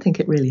I don't think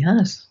it really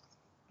has.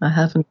 I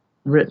haven't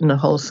written a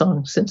whole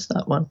song since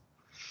that one.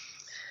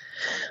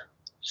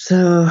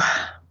 So,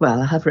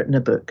 well, I have written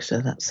a book,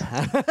 so that's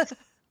something.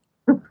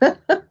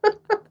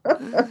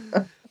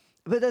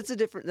 But that's a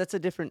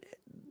different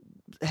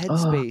Oh,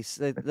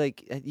 headspace.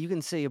 Like you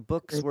can say a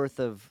book's worth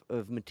of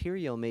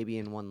material maybe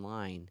in one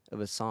line of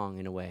a song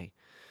in a way.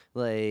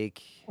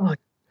 Like, oh,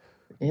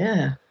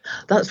 yeah.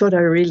 That's what I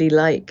really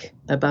like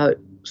about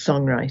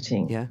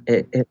songwriting. yeah.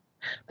 It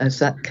as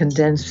that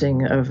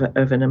condensing of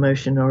an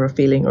emotion or a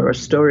feeling or a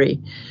story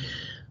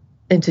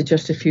into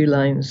just a few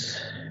lines.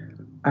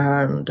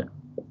 And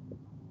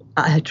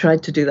I had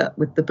tried to do that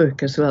with the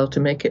book as well, to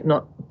make it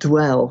not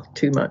dwell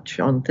too much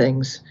on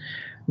things,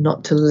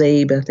 not to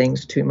labor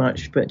things too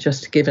much, but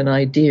just to give an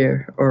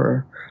idea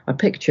or a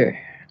picture,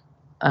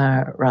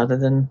 rather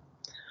than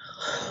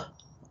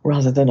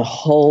a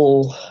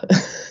whole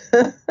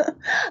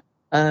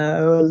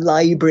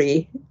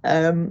library.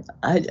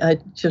 I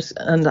just,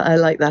 and I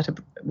like that.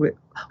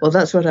 Well,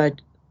 that's what I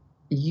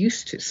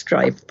used to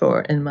strive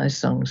for in my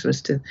songs,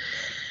 was to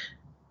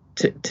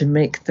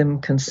make them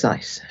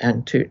concise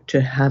and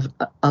to have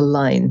a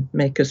line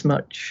make as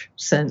much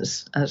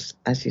sense as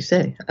you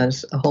say,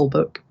 as a whole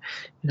book.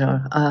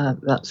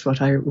 That's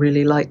what I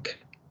really like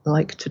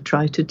to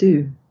try to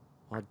do.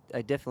 Well,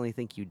 I definitely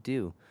think you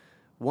do.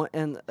 One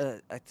and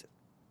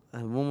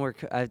one more.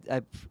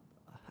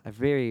 I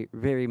very,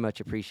 very much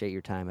appreciate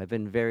your time. I've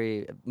been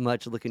very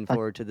much looking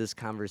forward to this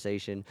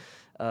conversation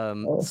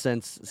Oh,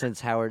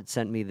 since Howard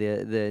sent me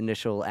the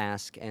initial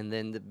ask, and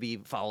then to be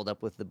followed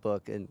up with the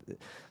book. And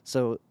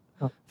so,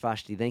 oh,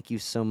 Vashti, thank you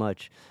so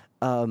much.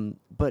 But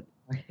you're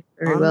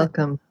very on that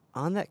welcome.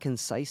 on that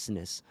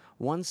conciseness,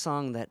 one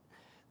song that,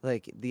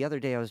 like the other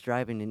day, I was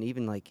driving and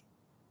even like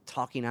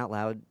talking out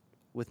loud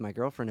with my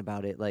girlfriend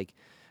about it. Like,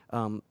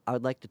 I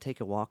would like to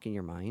take a walk in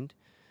your mind.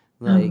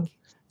 Oh, Like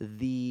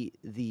the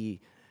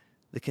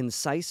the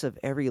concise of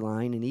every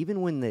line, and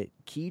even when the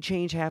key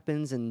change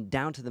happens and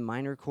down to the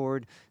minor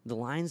chord, the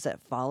lines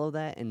that follow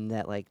that and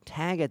that like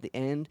tag at the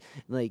end,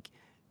 like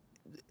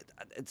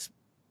it's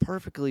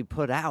perfectly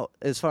put out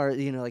as far as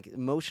like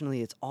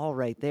emotionally, it's all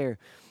right there.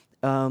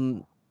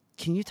 Um,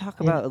 can you talk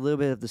Yeah. about a little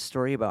bit of the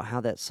story about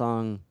how that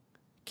song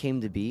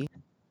came to be?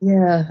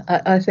 Yeah,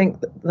 I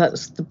think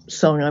that's the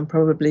song I'm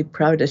probably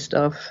proudest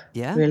of,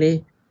 Yeah.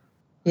 really.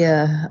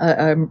 Yeah,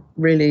 I'm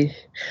really,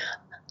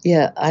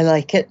 yeah, I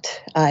like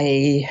it.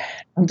 I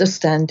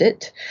understand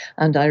it,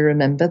 and I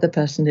remember the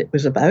person it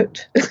was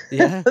about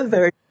Yeah.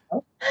 very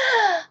well.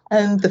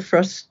 And the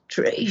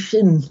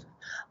frustration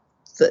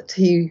that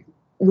he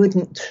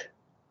wouldn't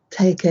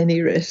take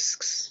any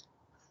risks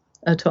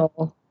at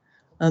all.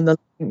 And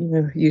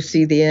you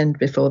see the end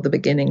before the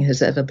beginning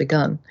has ever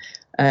begun.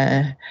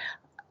 Uh,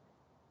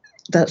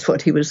 that's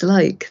what he was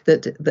like.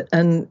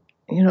 And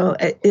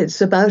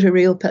it's about a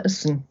real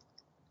person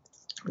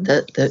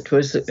that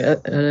was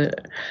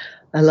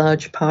a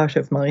large part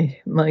of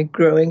my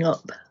growing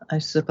up, I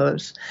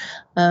suppose.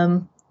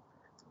 Um,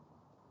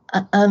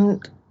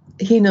 and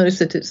he knows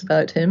that it's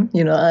about him.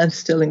 I'm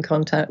still in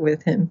contact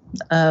with him.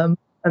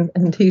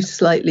 And he's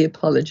slightly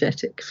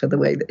apologetic for the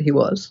way that he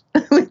was,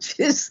 which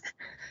is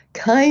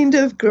kind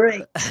of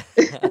great.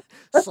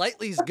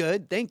 Slightly's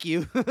good. Thank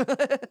you.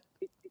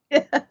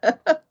 Yeah.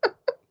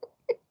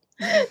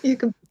 You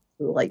can be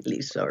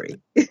slightly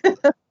sorry.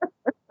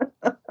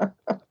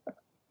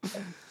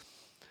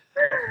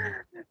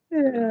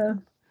 Yeah.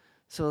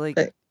 So like,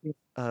 But,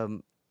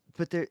 um,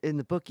 but there in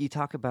the book you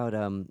talk about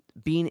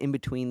being in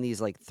between these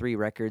like three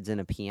records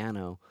and a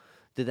piano.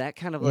 Did that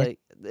kind of yeah. like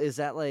is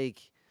that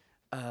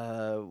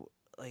uh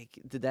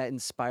did that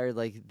inspire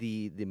like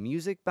the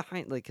music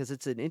behind like because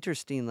it's an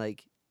interesting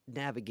like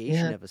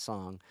navigation Yeah. of a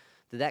song.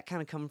 Did that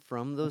kind of come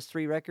from those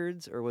three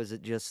records, or was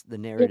it just the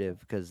Yeah. narrative?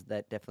 Because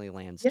that definitely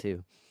lands Yeah.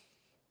 too.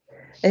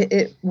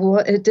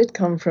 It did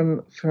come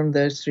from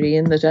those three,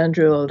 in that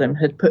Andrew Oldham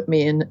had put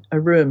me in a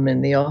room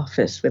in the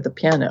office with a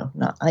piano.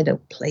 Now, I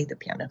don't play the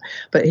piano,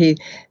 but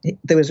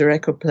there was a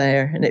record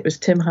player, and it was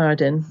Tim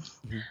Hardin,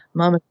 Mhm.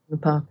 Mamas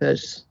and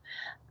Papas,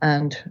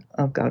 and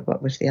oh God,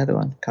 what was the other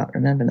one? Can't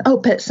remember now. Oh,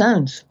 Pet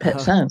Sounds, Pet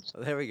Sounds.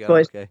 There we go.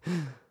 Boys, Okay.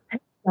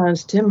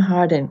 Sounds, Tim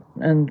Hardin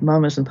and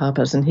Mamas and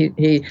Papas, and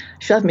he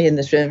shoved me in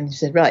this room and he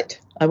said, "Right,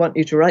 I want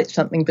you to write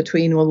something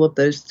between all of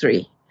those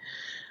three."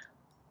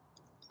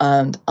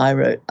 And I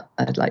wrote,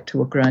 "I'd like to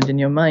walk around in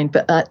your mind,"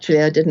 but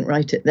actually I didn't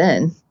write it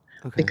then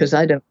Okay. because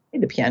I don't play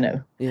the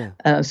piano. Yeah.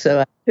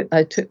 So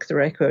I took the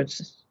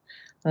records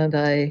and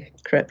I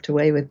crept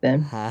away with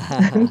them.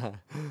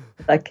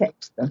 I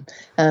kept them.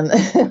 Um,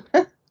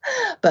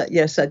 but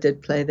yes, I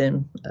did play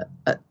them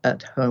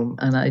at home,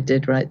 and I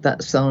did write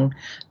that song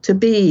to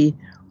be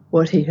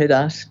what he had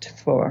asked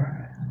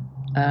for.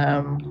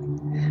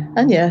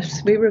 And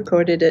yes, we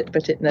recorded it,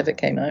 but it never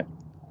came out.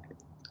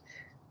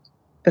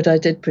 But I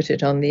did put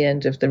it on the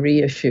end of the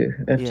reissue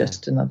of Yeah.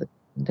 Just Another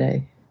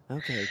Day.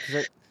 Okay,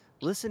 because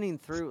listening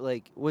through,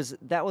 like,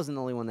 that wasn't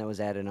the only one that was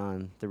added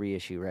on the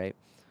reissue, right?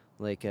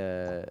 Like,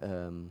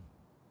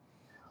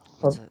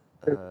 what's Of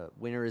that?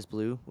 Winter is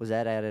Blue. Was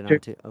that added on the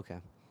too? Okay.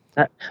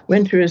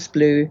 Winter is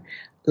Blue,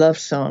 Love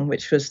Song,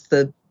 which was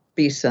the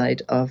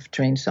B-side of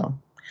Train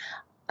Song.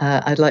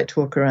 I'd Like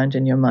to Walk Around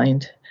in Your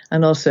Mind,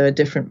 and also a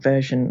different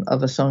version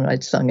of a song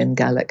I'd sung in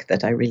Gaelic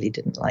that I really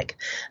didn't like,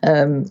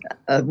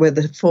 were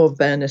the four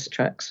bonus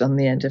tracks on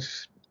the end of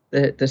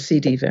the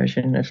CD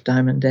version of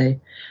Diamond Day.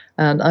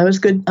 And I was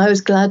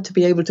glad to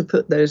be able to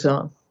put those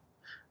on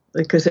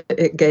because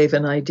it gave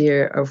an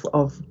idea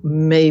of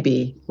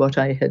maybe what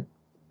I had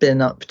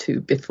been up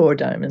to before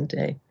Diamond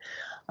Day.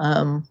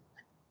 Um,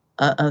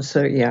 and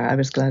so, yeah, I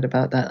was glad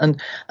about that,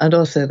 and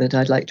also that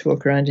I'd Like to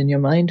Walk Around in Your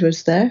Mind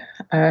was there,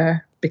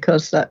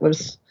 because that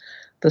was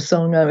the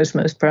song I was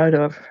most proud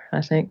of.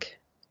 I think.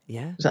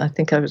 Yeah. 'Cause I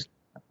think I was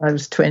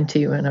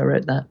 20 when I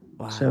wrote that.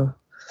 Wow. So,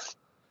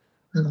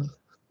 mm,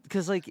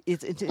 Because like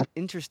it's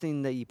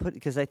interesting that you put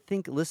because I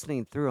think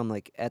listening through, I'm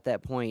like at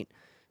that point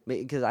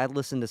because I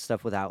listen to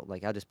stuff without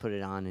like I just put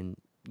it on and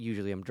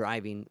usually I'm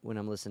driving when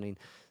I'm listening,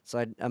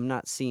 so I'm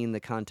not seeing the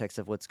context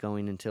of what's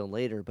going until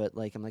later. But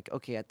like I'm like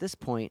okay, at this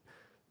point,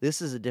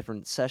 this is a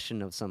different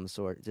session of some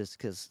sort, just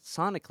because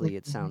sonically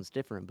it mhm, sounds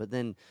different. But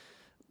then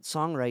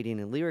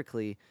songwriting and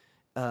lyrically,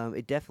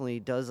 it definitely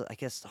does, I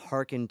guess,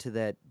 hearken to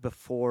that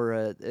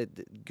before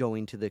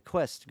going to the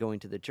quest, going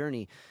to the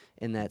journey,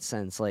 in that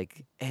sense.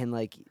 Like and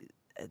like,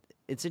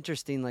 it's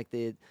interesting, like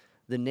the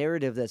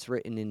narrative that's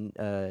written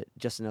in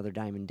Just Another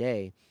Diamond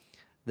Day,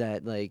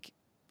 that like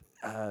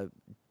uh,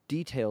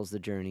 details the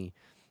journey,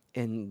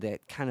 and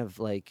that kind of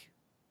like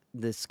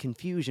this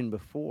confusion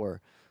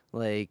before.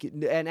 Like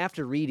and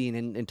after reading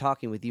and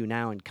talking with you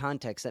now in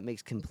context, that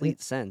makes mhm.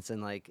 complete sense,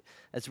 and like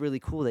that's really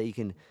cool that you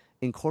can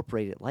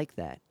incorporate it like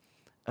that.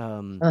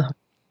 Um, Oh, and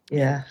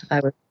yeah, I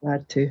was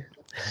glad to.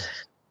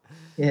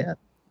 Yeah.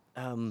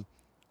 um,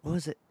 what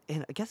was it?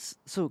 And I guess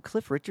so.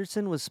 Cliff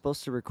Richardson was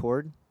supposed to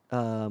record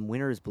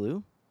 "Winter Is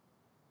Blue."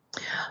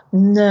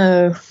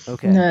 No,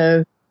 Okay.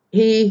 no.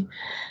 He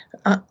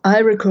I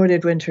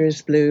recorded Winter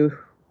is Blue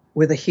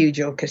with a huge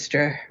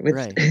orchestra with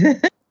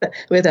Right.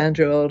 with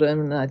Andrew Oldham,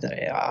 and I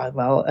thought,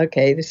 well,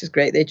 okay, this is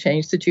great. They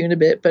changed the tune a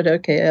bit, but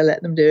okay, I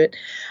let them do it.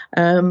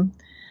 And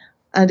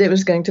it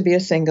was going to be a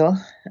single.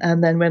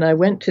 And then when I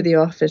went to the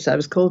office, I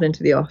was called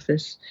into the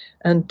office,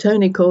 and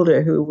Tony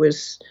Calder, who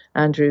was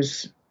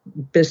Andrew's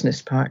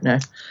business partner,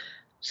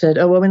 said,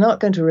 "Oh, well, we're not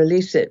going to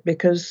release it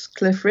because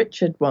Cliff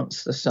Richard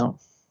wants the song."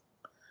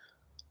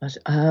 I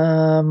said,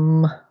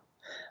 and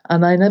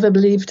I never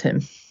believed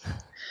him.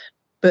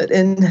 But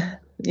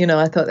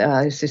I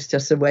thought, this is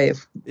just a way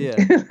of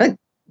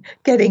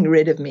getting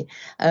rid of me.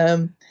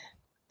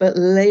 But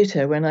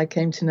later, when I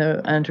came to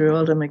know Andrew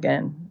Oldham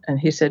again, and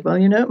he said, well,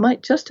 it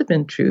might just have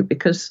been true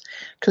because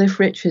Cliff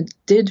Richard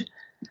did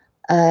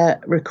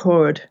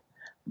record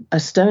a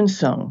Stones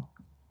song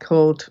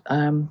called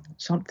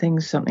something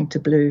to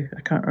Blue.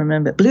 I can't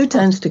remember. Blue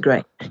Turns to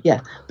Grey.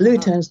 Yeah, Blue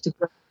Turns to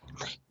Grey.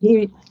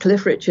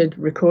 Cliff Richard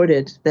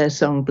recorded their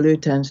song Blue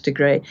Turns to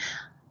Grey,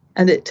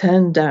 and it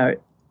turned out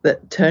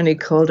that Tony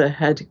Calder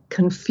had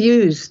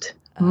confused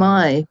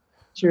my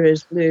Winter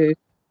is Blue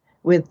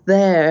with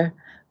their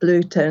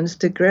Blue Turns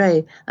to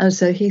Grey. And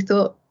so he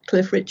thought,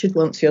 Cliff Richard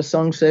wants your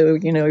song, so,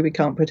 we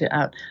can't put it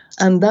out.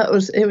 And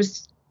it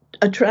was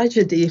a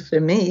tragedy for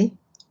me.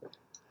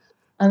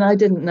 And I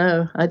didn't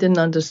know. I didn't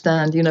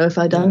understand. If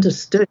I'd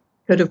understood,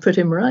 I could have put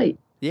him right.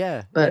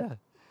 Yeah. But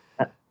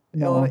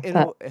no,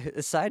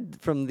 aside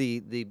from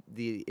the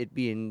it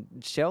being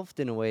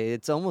shelved in a way,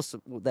 it's almost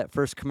that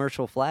first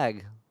commercial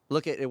flag.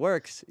 Look, it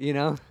works,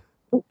 Oh,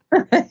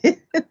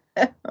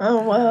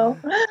 well.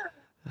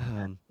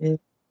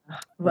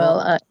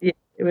 Well,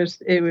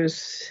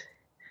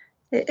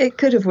 it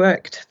could have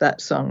worked,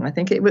 that song. I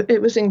think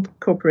it was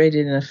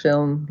incorporated in a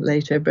film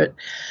later, but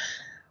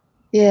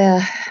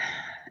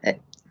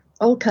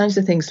all kinds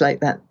of things like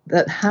that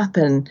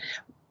happen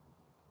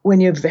when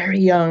you're very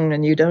young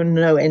and you don't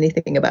know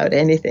anything about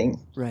anything.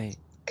 Right.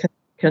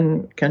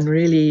 Can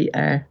really,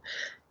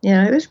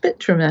 it was a bit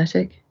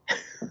traumatic.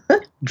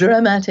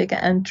 Dramatic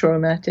and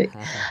traumatic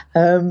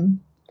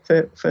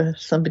for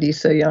somebody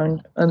so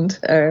young and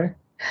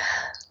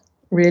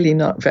really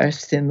not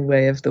versed in the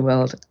way of the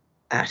world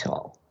at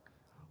all.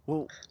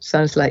 Well,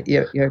 sounds like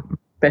you're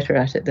better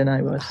at it than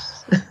I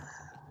was.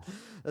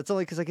 That's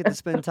only because I get to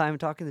spend time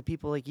talking to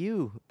people like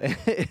you,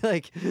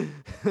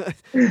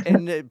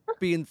 and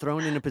being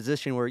thrown in a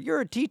position where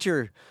you're a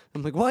teacher.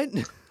 I'm like, what?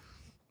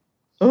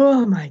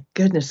 Oh my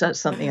goodness, that's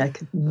something I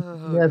could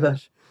never.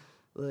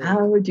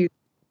 How would you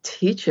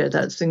teach it?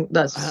 That's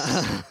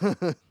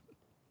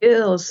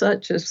skill,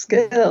 such a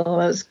skill.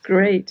 That's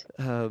great.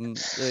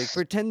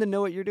 Pretend to know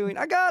what you're doing.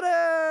 I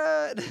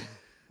got it.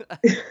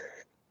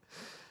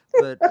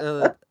 But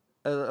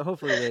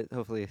hopefully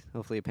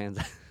it pans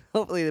out.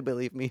 Hopefully they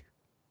believe me.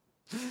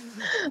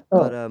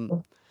 But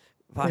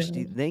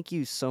Vashti, thank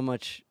you so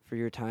much for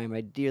your time.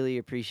 I dearly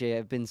appreciate it.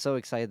 I've been so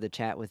excited to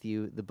chat with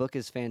you. The book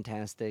is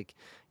fantastic.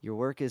 Your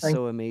work is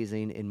so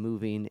amazing and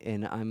moving,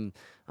 and I'm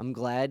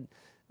glad,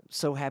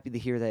 so happy to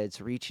hear that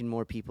it's reaching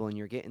more people and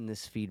you're getting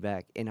this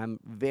feedback. And I'm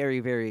very,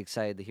 very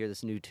excited to hear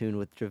this new tune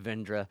with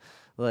Devendra.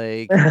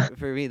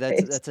 For me,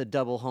 that's a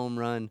double home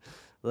run.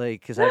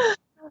 Because I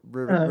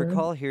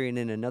recall hearing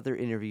in another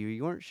interview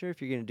you weren't sure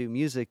if you're going to do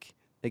music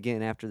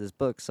again after this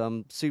book, so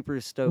I'm super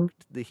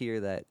stoked to hear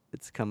that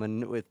it's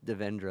coming with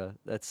Devendra.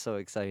 That's so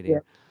exciting.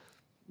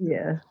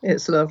 Yeah,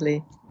 it's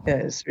lovely. Yeah,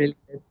 it's really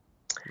good.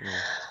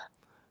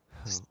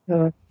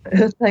 So,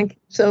 thank you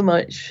so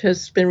much.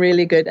 It's been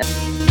really good.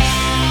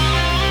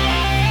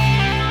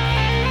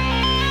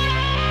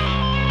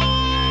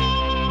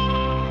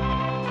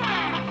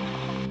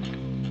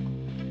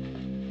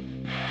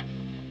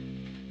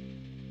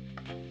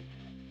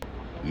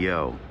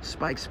 Yo,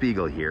 Spike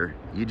Spiegel here.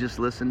 You just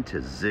listened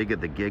to Zig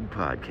of the Gig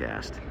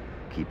podcast.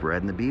 Keep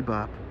riding the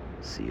bebop.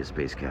 See you,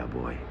 Space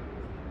Cowboy.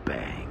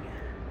 Bang.